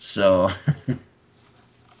 So,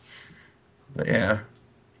 but yeah.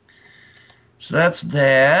 So that's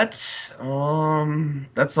that.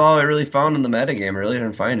 That's all I really found in the metagame. I really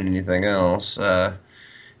didn't find anything else.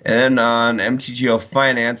 And on MTGO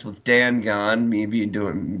Finance with Dan gone, me being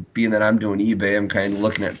that I'm doing eBay, I'm kind of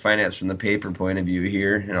looking at finance from the paper point of view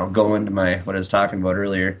here, and I'll go into what I was talking about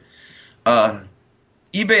earlier.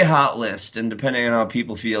 eBay hot list, and depending on how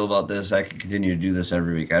people feel about this, I can continue to do this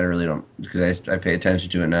every week. I really don't, because I pay attention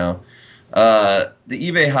to it now. The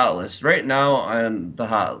eBay hot list right now on the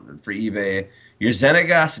hot for eBay. Your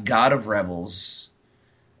Xenagos God of Revels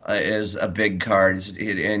is a big card,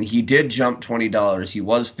 and he did jump $20. He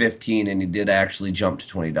was 15, and he did actually jump to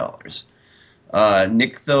 $20.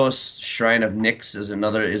 Nykthos Shrine of Nyx is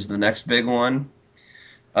the next big one.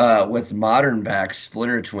 With modern backs,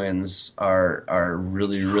 Splinter Twins are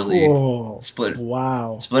really Wow.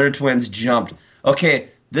 Splinter Twins jumped. Okay,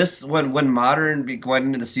 this when modern went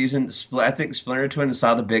into the season, I think Splinter Twins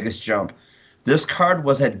saw the biggest jump. This card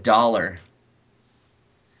was $1.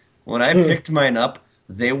 When I picked mine up,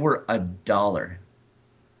 they were $1.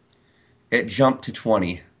 It jumped to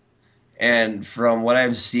 20, and from what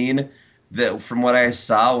I've seen, from what I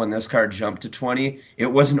saw when this card jumped to 20, it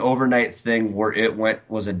was an overnight thing where it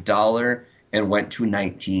was $1 and went to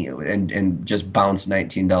 19 and just bounced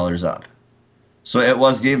 $19 up. So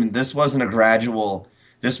this wasn't a gradual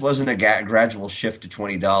shift to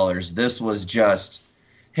 $20. This was just,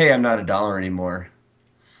 hey, I'm not $1 anymore.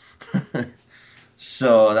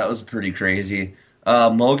 So that was pretty crazy.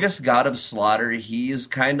 Mogus, God of Slaughter, he's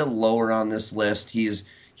kind of lower on this list. He's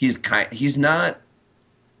not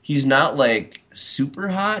like super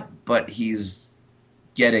hot, but he's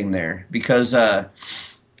getting there because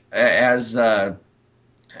as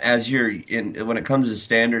you're in when it comes to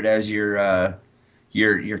standard, as your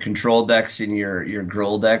control decks and your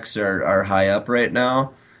Gruul decks are high up right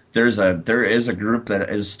now. There is a group that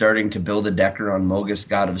is starting to build a deck around Mogus,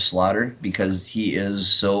 God of Slaughter, because he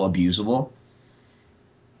is so abusable.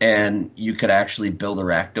 And you could actually build a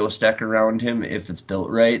Rakdos deck around him if it's built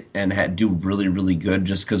right and do really, really good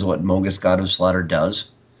just because of what Mogus, God of Slaughter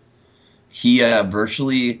does. He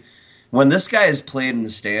virtually, when this guy is played in the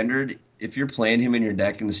standard, if you're playing him in your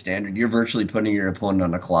deck in the standard, you're virtually putting your opponent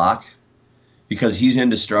on a clock because he's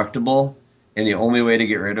indestructible, and the only way to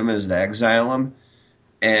get rid of him is to exile him.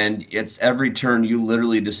 And it's every turn you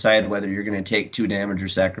literally decide whether you're going to take 2 damage or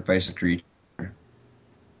sacrifice a creature.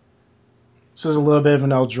 So there's a little bit of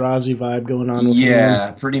an Eldrazi vibe going on with him.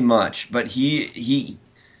 Yeah, pretty much. But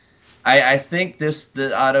I think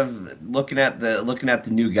out of looking at the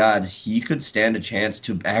new gods, he could stand a chance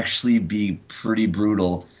to actually be pretty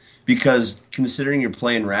brutal, because considering you're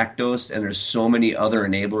playing Rakdos and there's so many other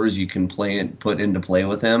enablers you can put into play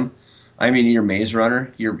with him. I mean, your Maze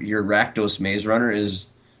Runner, your Rakdos Maze Runner is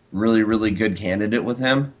really, really good candidate with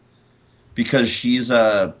him, because she's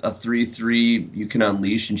a 3/3 you can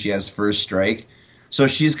unleash, and she has first strike. So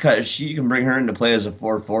she can bring her into play as a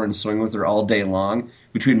 4/4 and swing with her all day long.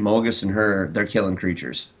 Between Mogus and her, they're killing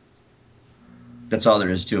creatures. That's all there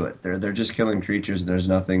is to it. They're just killing creatures, and there's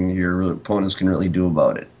nothing your opponents can really do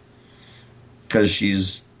about it, because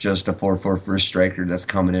she's just a 4/4 first striker that's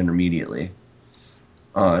coming in immediately.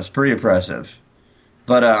 It's pretty impressive.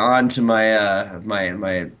 But on to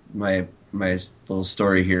my little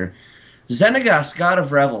story here. Xenagos, God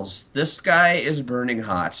of Revels. This guy is burning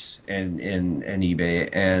hot in eBay,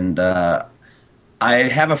 and I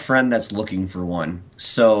have a friend that's looking for one.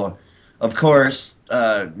 So, of course,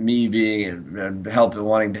 me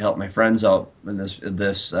wanting to help my friends out in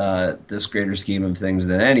this greater scheme of things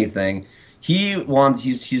than anything, he's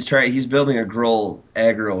building a Gruul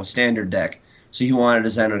aggro standard deck. So he wanted a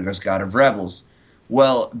Xenagos, God of Revels.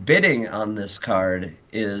 Well, bidding on this card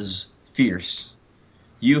is fierce.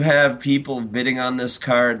 You have people bidding on this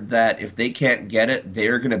card that if they can't get it,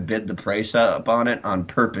 they're going to bid the price up on it on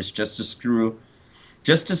purpose just to screw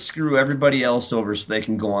everybody else over so they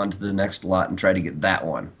can go on to the next lot and try to get that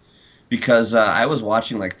one. Because I was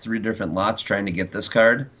watching like 3 different lots trying to get this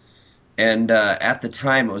card, and at the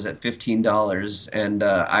time it was at $15, and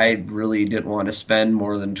I really didn't want to spend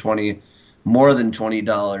more than $20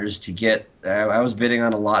 to get. I was bidding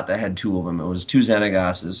on a lot that had 2 of them. It was 2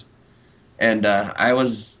 Xenagoses. And I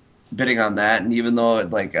was bidding on that, and even though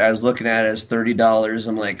I was looking at it as $30,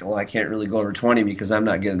 I'm like, well, I can't really go over 20 because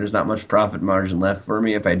there's not much profit margin left for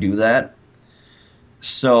me if I do that.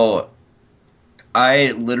 So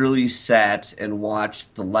I literally sat and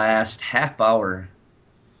watched the last half hour.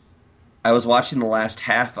 I was watching the last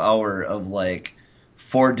half hour of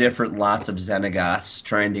 4 different lots of Xenagos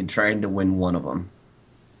trying to win one of them.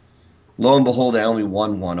 Lo and behold, I only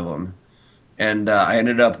won one of them. And I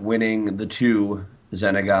ended up winning the 2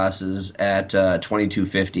 Xenagoses at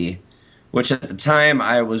 $22.50, which at the time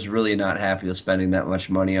I was really not happy with spending that much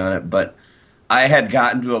money on it. But I had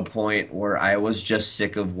gotten to a point where I was just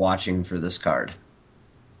sick of watching for this card.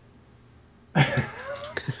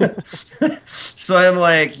 So I'm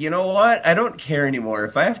like, you know what? I don't care anymore.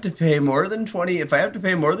 If I have to pay more than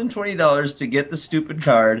 $20 to get the stupid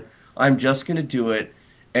card, I'm just gonna do it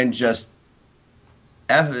and just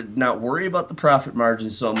not worry about the profit margin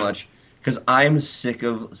so much, because I'm sick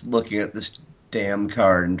of looking at this damn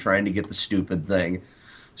card and trying to get the stupid thing.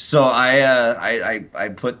 So I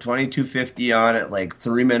put 2250 on it, like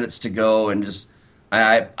 3 minutes to go, and just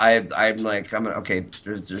I'm like, okay.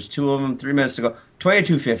 There's two of them, 3 minutes to go.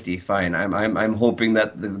 2250, fine. I'm hoping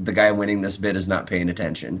that the guy winning this bid is not paying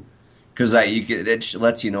attention, because it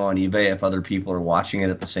lets you know on eBay if other people are watching it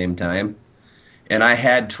at the same time. And I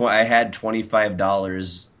had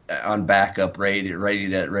 $25 on backup, ready to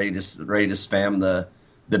spam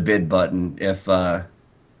the bid button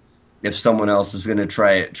if someone else is going to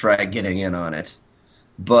try getting in on it.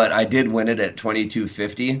 But I did win it at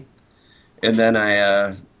 2250, and then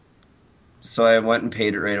so I went and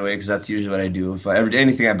paid it right away, because that's usually what I do. If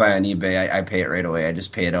anything I buy on eBay, I pay it right away. I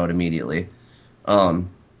just pay it out immediately.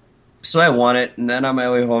 So I won it, and then on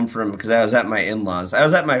my way home because I was at my in-laws.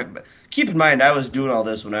 Keep in mind, I was doing all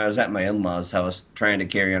this when I was at my in-laws' house, trying to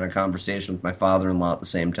carry on a conversation with my father-in-law at the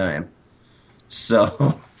same time.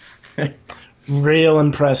 So... Real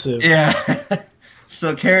impressive. Yeah.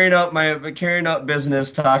 So carrying out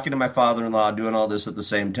business, talking to my father-in-law, doing all this at the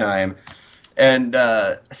same time. And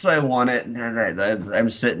so I won it, and I'm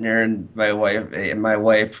sitting there, and my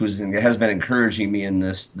wife, who has been encouraging me in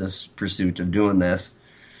this pursuit of doing this,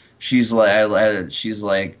 she's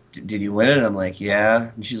like, "Did you win it?" I'm like,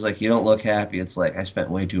 "Yeah." And she's like, "You don't look happy." It's like, I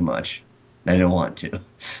spent way too much. I didn't want to,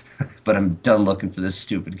 but I'm done looking for this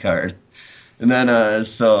stupid card. And then,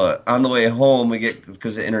 so on the way home,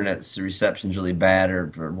 because the internet's reception's really bad, or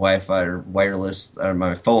Wi-Fi or wireless, or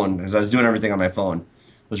my phone, because I was doing everything on my phone,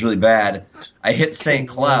 was really bad. I hit St.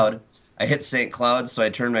 Cloud, so I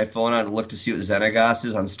turned my phone on and looked to see what Xenagos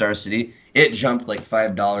is on Star City. It jumped like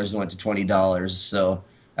 $5 and went to $20, so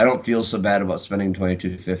I don't feel so bad about spending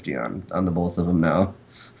 $22.50 on the both of them now.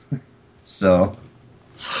 So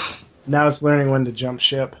now it's learning when to jump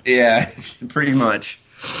ship. Yeah, pretty much.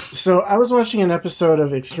 So I was watching an episode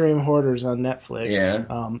of Extreme Hoarders on Netflix.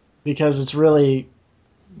 Yeah. Because that's really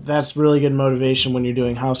good motivation when you're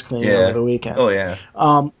doing house cleaning over the weekend. Oh yeah.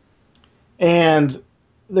 And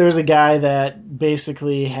there's a guy that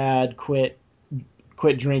basically had quit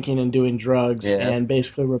drinking and doing drugs, and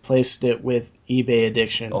basically replaced it with eBay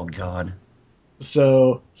addiction. Oh God.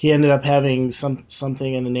 So he ended up having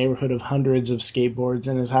something in the neighborhood of hundreds of skateboards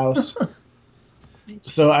in his house.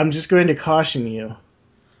 So I'm just going to caution you.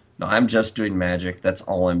 No, I'm just doing magic. That's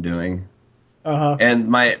all I'm doing. Uh-huh. And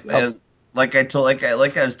my my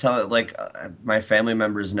family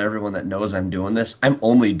members and everyone that knows I'm doing this, I'm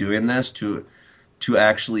only doing this to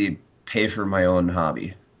actually pay for my own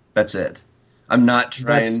hobby. That's it. I'm not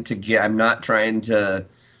trying to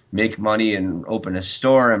make money and open a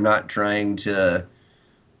store. I'm not trying to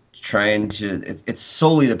it's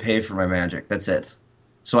solely to pay for my magic. That's it.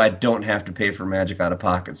 So I don't have to pay for magic out of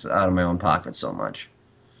my own pocket so much.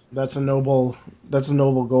 That's a noble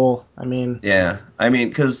goal. I mean,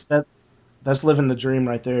 because that's living the dream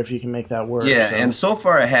right there. If you can make that work. Yeah, so. And so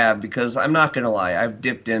far I have, because I'm not gonna lie, I've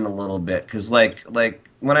dipped in a little bit, because like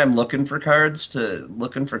when I'm looking for cards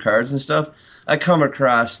and stuff, I come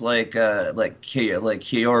across like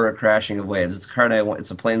Kiora Crashing of Waves. It's a card I want. It's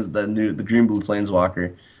the green blue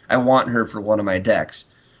Planeswalker. I want her for one of my decks.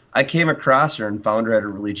 I came across her and found her at a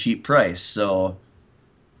really cheap price, so.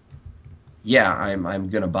 Yeah, I'm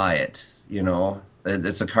gonna buy it. You know,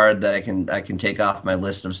 it's a card that I can take off my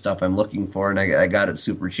list of stuff I'm looking for, and I got it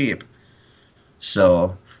super cheap.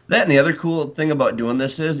 So that, and the other cool thing about doing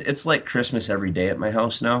this is it's like Christmas every day at my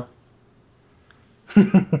house now.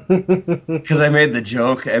 Because I made the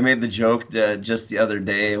joke just the other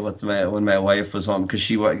day when my wife was home, because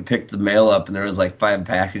she picked the mail up and there was like 5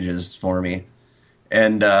 packages for me,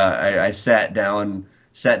 and I sat down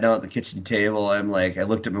at the kitchen table. I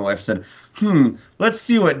looked at my wife and said, let's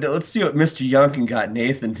see what Mr. Youngkin got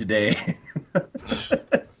Nathan today.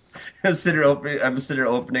 I'm sitting there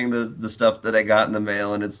opening the stuff that I got in the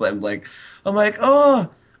mail, and I'm like, oh,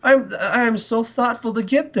 I'm so thoughtful to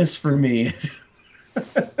get this for me.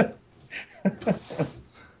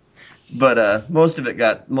 But most of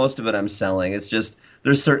it I'm selling. It's just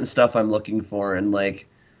there's certain stuff I'm looking for, and like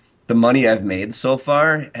the money I've made so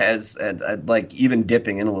far has, and like even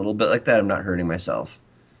dipping in a little bit like that, I'm not hurting myself,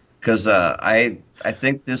 because I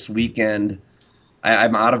think this weekend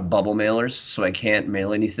I'm out of bubble mailers, so I can't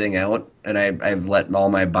mail anything out, and I've let all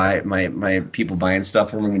my people buying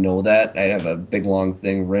stuff from me know that. I have a big long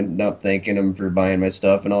thing written up thanking them for buying my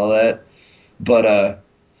stuff and all that. But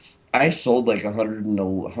I sold like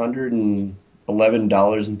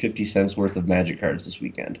 $111.50 worth of Magic cards this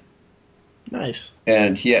weekend. Nice.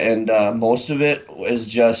 And most of it was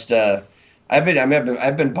just I I've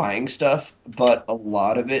been buying stuff, but a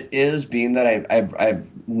lot of it is being that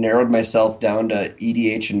I've narrowed myself down to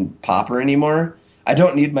EDH and Pauper anymore. I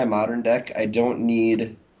don't need my modern deck. I don't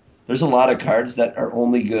need. There's a lot of cards that are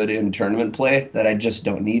only good in tournament play that I just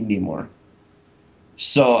don't need anymore.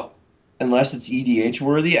 So unless it's EDH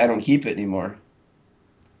worthy, I don't keep it anymore.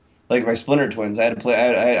 Like my Splinter Twins, I had to play.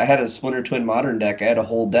 I had a Splinter Twin modern deck. I had a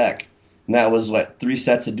whole deck, and that was what 3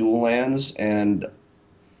 sets of dual lands and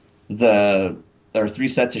the or 3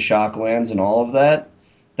 sets of shock lands and all of that.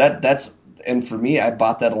 That's and for me, I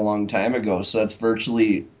bought that a long time ago, so that's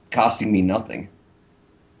virtually costing me nothing.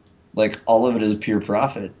 Like all of it is pure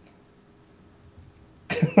profit.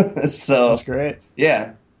 So That's great.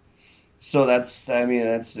 yeah. So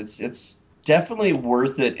it's definitely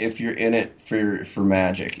worth it if you're in it for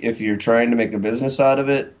Magic. If you're trying to make a business out of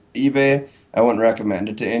it, eBay, I wouldn't recommend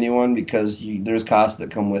it to anyone because there's costs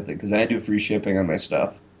that come with it. Because I do free shipping on my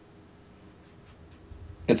stuff.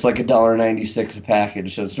 It's like $1.96 a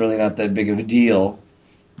package, so it's really not that big of a deal.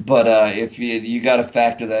 But if you got to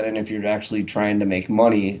factor that in if you're actually trying to make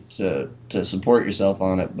money to support yourself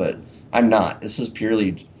on it. But I'm not. This is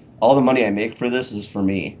purely all the money I make for this is for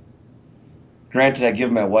me. Granted, I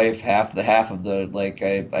give my wife half of the like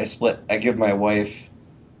I split. I give my wife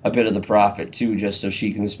a bit of the profit too, just so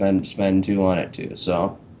she can spend too on it too.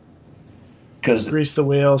 So, because Grease the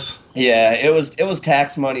wheels. yeah, it was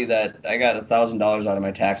tax money that I got $1,000 out of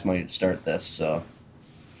my tax money to start this. So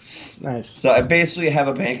Nice. so I basically have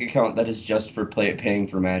a bank account that is just for paying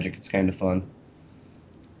for Magic. It's kind of fun.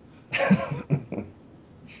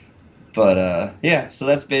 But yeah, so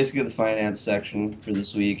that's basically the finance section for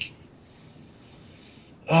this week.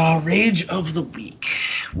 Rage of the week.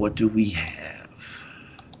 What do we have?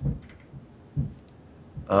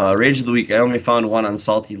 Rage of the week. I only found one on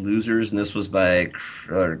Salty Losers, and this was by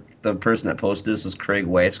the person that posted this was Craig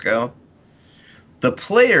Weiskow. The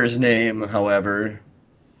player's name, however,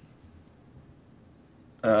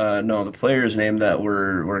 the player's name that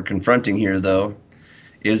we're confronting here though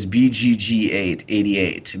is BGG88,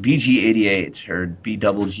 BG88 or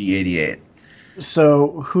BGG88.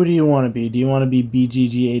 So, who do you want to be? Do you want to be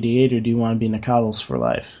BGG88 or do you want to be Nicodles for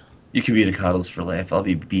life? You can be Nicodles for life. I'll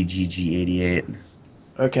be BGG88.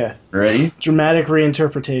 Okay. Ready? Dramatic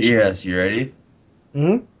reinterpretation. Yes, you ready?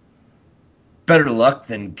 Hmm? Better luck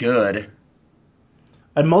than good.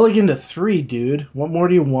 I mulliganed to 3, dude. What more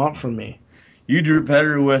do you want from me? You drew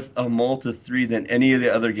better with a mull to 3 than any of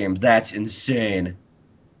the other games. That's insane.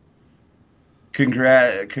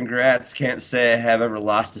 Congrats. Can't say I have ever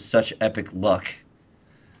lost to such epic luck.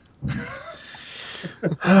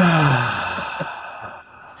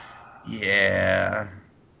 Yeah.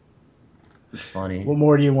 It's funny. What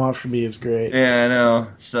more do you want from me is great. Yeah, I know.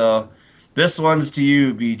 So, this one's to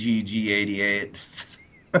you, BGG88.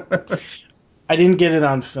 I didn't get it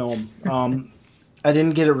on film. I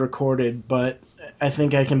didn't get it recorded, but I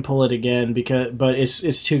think I can pull it again but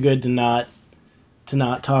it's too good to not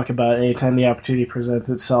talk about anytime the opportunity presents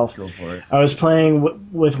itself. Go for it. I was playing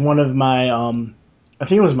with one of my I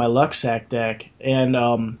think it was my Luxac deck, and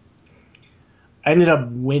I ended up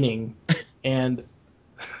winning, and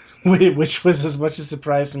which was as much a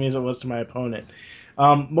surprise to me as it was to my opponent.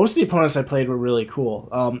 Most of the opponents I played were really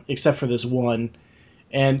cool, except for this one,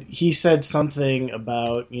 and he said something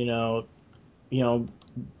about you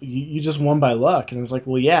just won by luck. And I was like,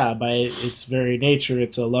 well, yeah, by its very nature,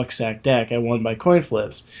 it's a Luxac deck. I won by coin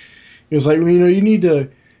flips. He was like, well, you need to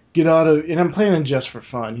get out of, and I'm playing it just for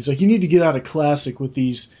fun. He's like, you need to get out of Classic with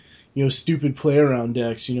these, stupid play-around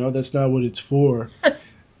decks. That's not what it's for.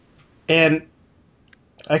 And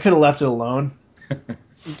I could have left it alone.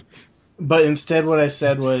 But instead what I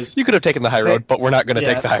said was... You could have taken the high road, but we're not going to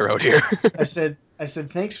take the high road here. I said,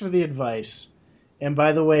 thanks for the advice. And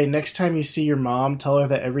by the way, next time you see your mom, tell her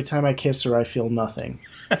that every time I kiss her, I feel nothing.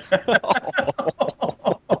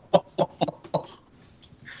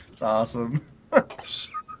 It's awesome.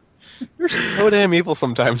 You're so damn evil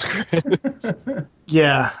sometimes, Chris.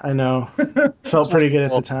 Yeah, I know. Felt pretty good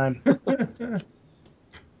at the time.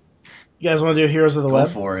 You guys want to do Heroes of the Web?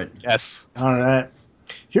 Go for it. Yes. All right.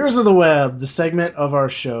 Heroes of the Web, the segment of our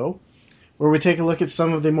show where we take a look at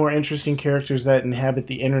some of the more interesting characters that inhabit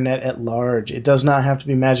the internet at large. It does not have to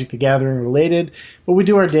be Magic the Gathering related, but we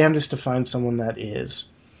do our damnedest to find someone that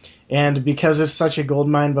is. And because it's such a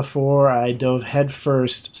goldmine before, I dove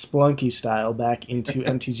headfirst, Splunky style, back into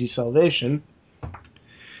MTG Salvation.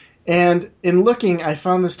 And in looking, I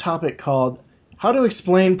found this topic called How to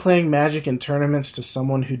Explain Playing Magic in Tournaments to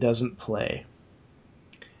Someone Who Doesn't Play.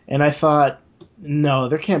 And I thought, no,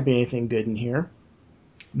 there can't be anything good in here.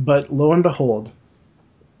 But lo and behold,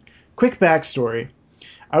 quick backstory.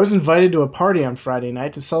 I was invited to a party on Friday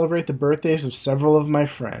night to celebrate the birthdays of several of my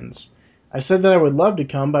friends. I said that I would love to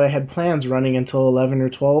come, but I had plans running until 11 or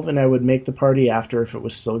 12, and I would make the party after if it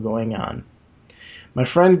was still going on. My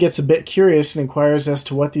friend gets a bit curious and inquires as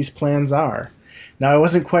to what these plans are. Now, I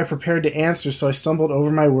wasn't quite prepared to answer, so I stumbled over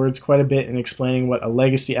my words quite a bit in explaining what a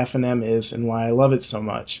legacy F&M is and why I love it so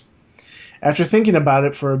much. After thinking about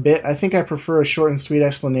it for a bit, I think I prefer a short and sweet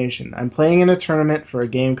explanation. I'm playing in a tournament for a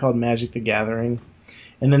game called Magic the Gathering,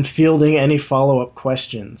 and then fielding any follow-up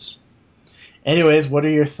questions. Anyways, what are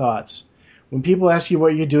your thoughts? When people ask you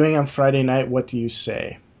what you're doing on Friday night, what do you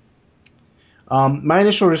say? My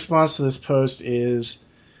initial response to this post is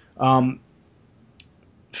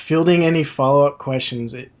fielding any follow-up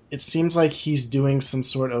questions. It seems like he's doing some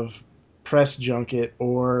sort of press junket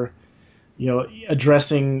or,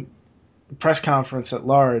 addressing press conference at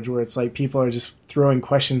large where it's like people are just throwing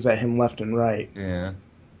questions at him left and right. Yeah.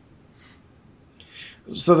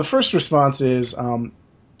 So the first response is,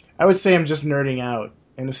 I would say I'm just nerding out.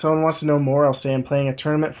 And if someone wants to know more, I'll say I'm playing a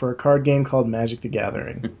tournament for a card game called Magic the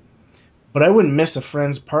Gathering. But I wouldn't miss a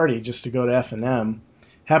friend's party just to go to F&M.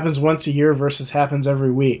 Happens once a year versus happens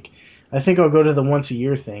every week. I think I'll go to the once a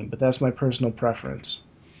year thing, but that's my personal preference.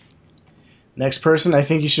 Next person, I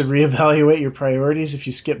think you should reevaluate your priorities if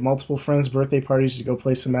you skip multiple friends' birthday parties to go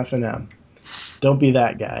play some F&M. Don't be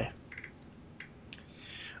that guy.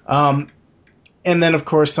 And then, of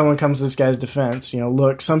course, someone comes to this guy's defense.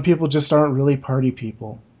 Look, some people just aren't really party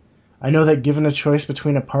people. I know that given a choice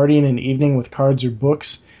between a party and an evening with cards or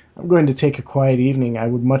books, I'm going to take a quiet evening. I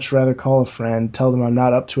would much rather call a friend, tell them I'm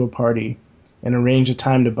not up to a party, and arrange a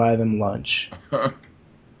time to buy them lunch.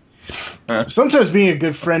 Sometimes being a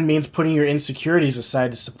good friend means putting your insecurities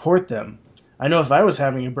aside to support them. I know if I was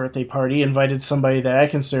having a birthday party, invited somebody that I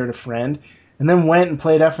considered a friend, and then went and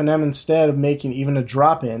played F&M instead of making even a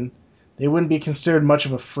drop-in, they wouldn't be considered much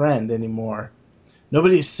of a friend anymore.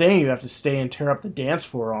 Nobody's saying you have to stay and tear up the dance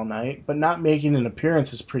floor all night, but not making an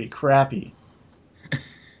appearance is pretty crappy.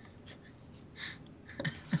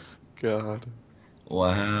 God.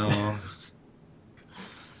 Wow.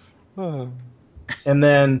 And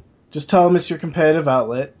then, just tell them it's your competitive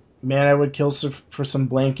outlet. Man, I would kill for some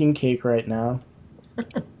blanking cake right now. And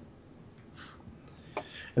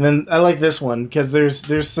then, I like this one, because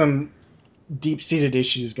there's some deep-seated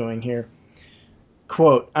issues going here.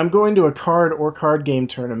 Quote, I'm going to a card game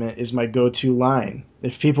tournament is my go-to line.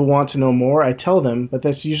 If people want to know more, I tell them, but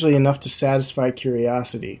that's usually enough to satisfy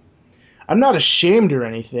curiosity. I'm not ashamed or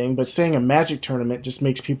anything, but saying a Magic tournament just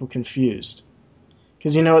makes people confused.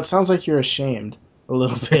 Because, it sounds like you're ashamed a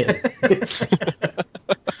little bit.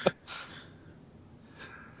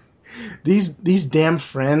 These damn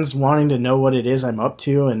friends wanting to know what it is I'm up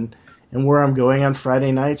to and where I'm going on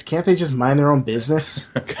Friday nights, can't they just mind their own business?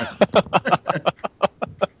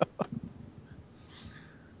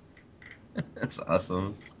 That's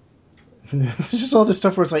awesome. It's just all this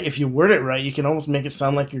stuff where it's like, if you word it right, you can almost make it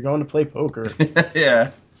sound like you're going to play poker.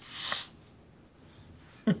 Yeah.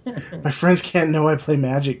 My friends can't know I play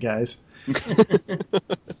Magic, guys.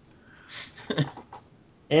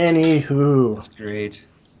 Anywho. That's great.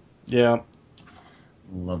 Yeah.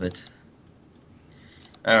 Love it.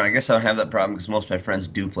 I don't know, I guess I don't have that problem because most of my friends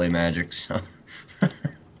do play Magic, so...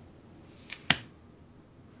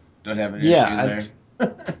 don't have an issue there.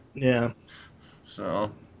 Yeah.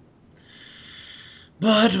 So...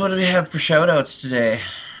 But what do we have for shoutouts today?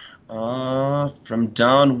 From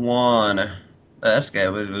Don Juan. This guy,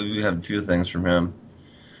 we have a few things from him.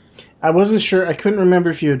 I wasn't sure. I couldn't remember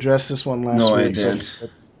if you addressed this one last week. No, I didn't.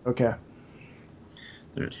 Okay.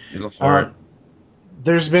 You go for it.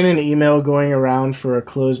 There's been an email going around for a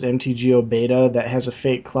closed MTGO beta that has a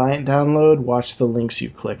fake client download. Watch the links you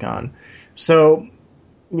click on. So,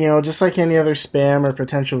 just like any other spam or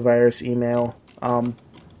potential virus email,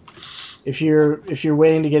 if you're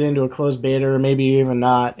waiting to get into a closed beta, or maybe even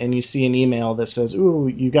not, and you see an email that says, "Ooh,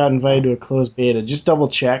 you got invited to a closed beta," just double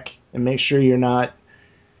check and make sure you're not,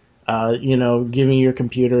 giving your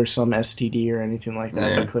computer some STD or anything like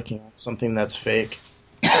that by clicking on something that's fake.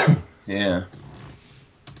 Yeah.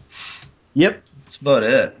 Yep. That's about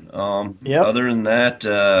it. Yep. Other than that,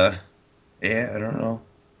 I don't know.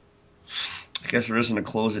 I guess we're just gonna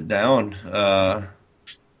close it down.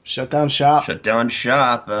 Shut down shop. Shut down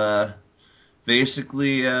shop.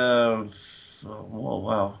 Basically, oh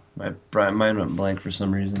wow, my mind went blank for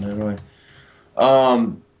some reason. I don't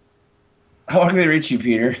know. How can they reach you,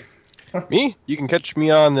 Peter? Me? You can catch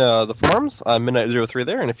me on the forums. I'm Midnight03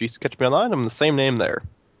 there, and if you catch me online, I'm the same name there.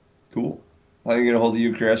 Cool. How can I get a hold of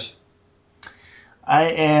you, Chris?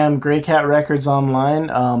 I am Grey Cat Records online.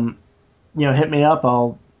 Hit me up.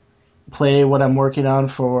 I'll play what I'm working on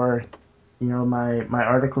for, my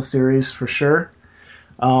article series for sure.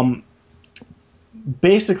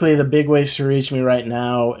 Basically, the big ways to reach me right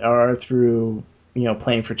now are through,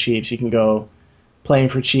 Playing for Cheaps. You can go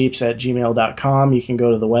playingforcheaps@gmail.com. You can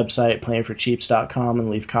go to the website, playingforcheaps.com, and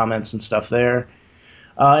leave comments and stuff there.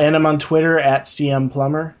 And I'm on Twitter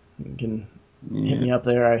 @CMPlumber. You can hit me up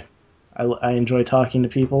there. I enjoy talking to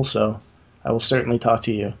people, so I will certainly talk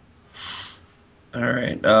to you. All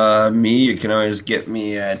right. Me, you can always get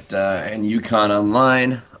me at Yukon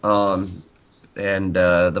Online. And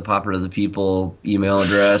the Pauper to the People email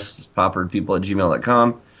address,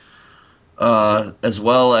 paupertopeople@gmail.com. As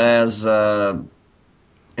well as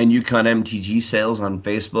and Yukon MTG sales on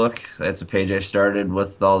Facebook. That's a page I started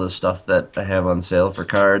with all the stuff that I have on sale for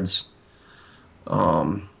cards.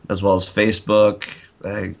 As well as Facebook.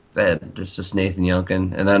 It's just Nathan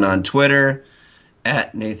Youngkin. And then on Twitter,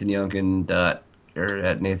 @NathanYoungkin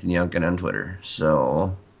at Nathan Youngkin on Twitter.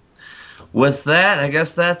 So with that, I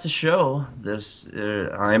guess that's a show.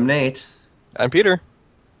 I'm Nate. I'm Peter.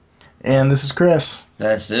 And this is Chris.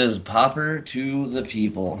 This is Pauper to the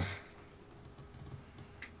People.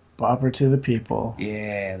 Pauper to the People.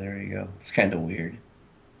 Yeah, there you go. It's kind of weird.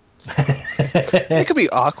 It could be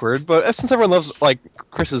awkward, but since everyone loves like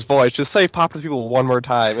Chris's voice, just say "Pauper to the People" one more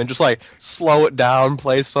time and just like slow it down,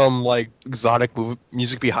 play some like exotic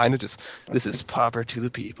music behind it. Just this is Pauper to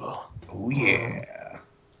the People. Oh yeah.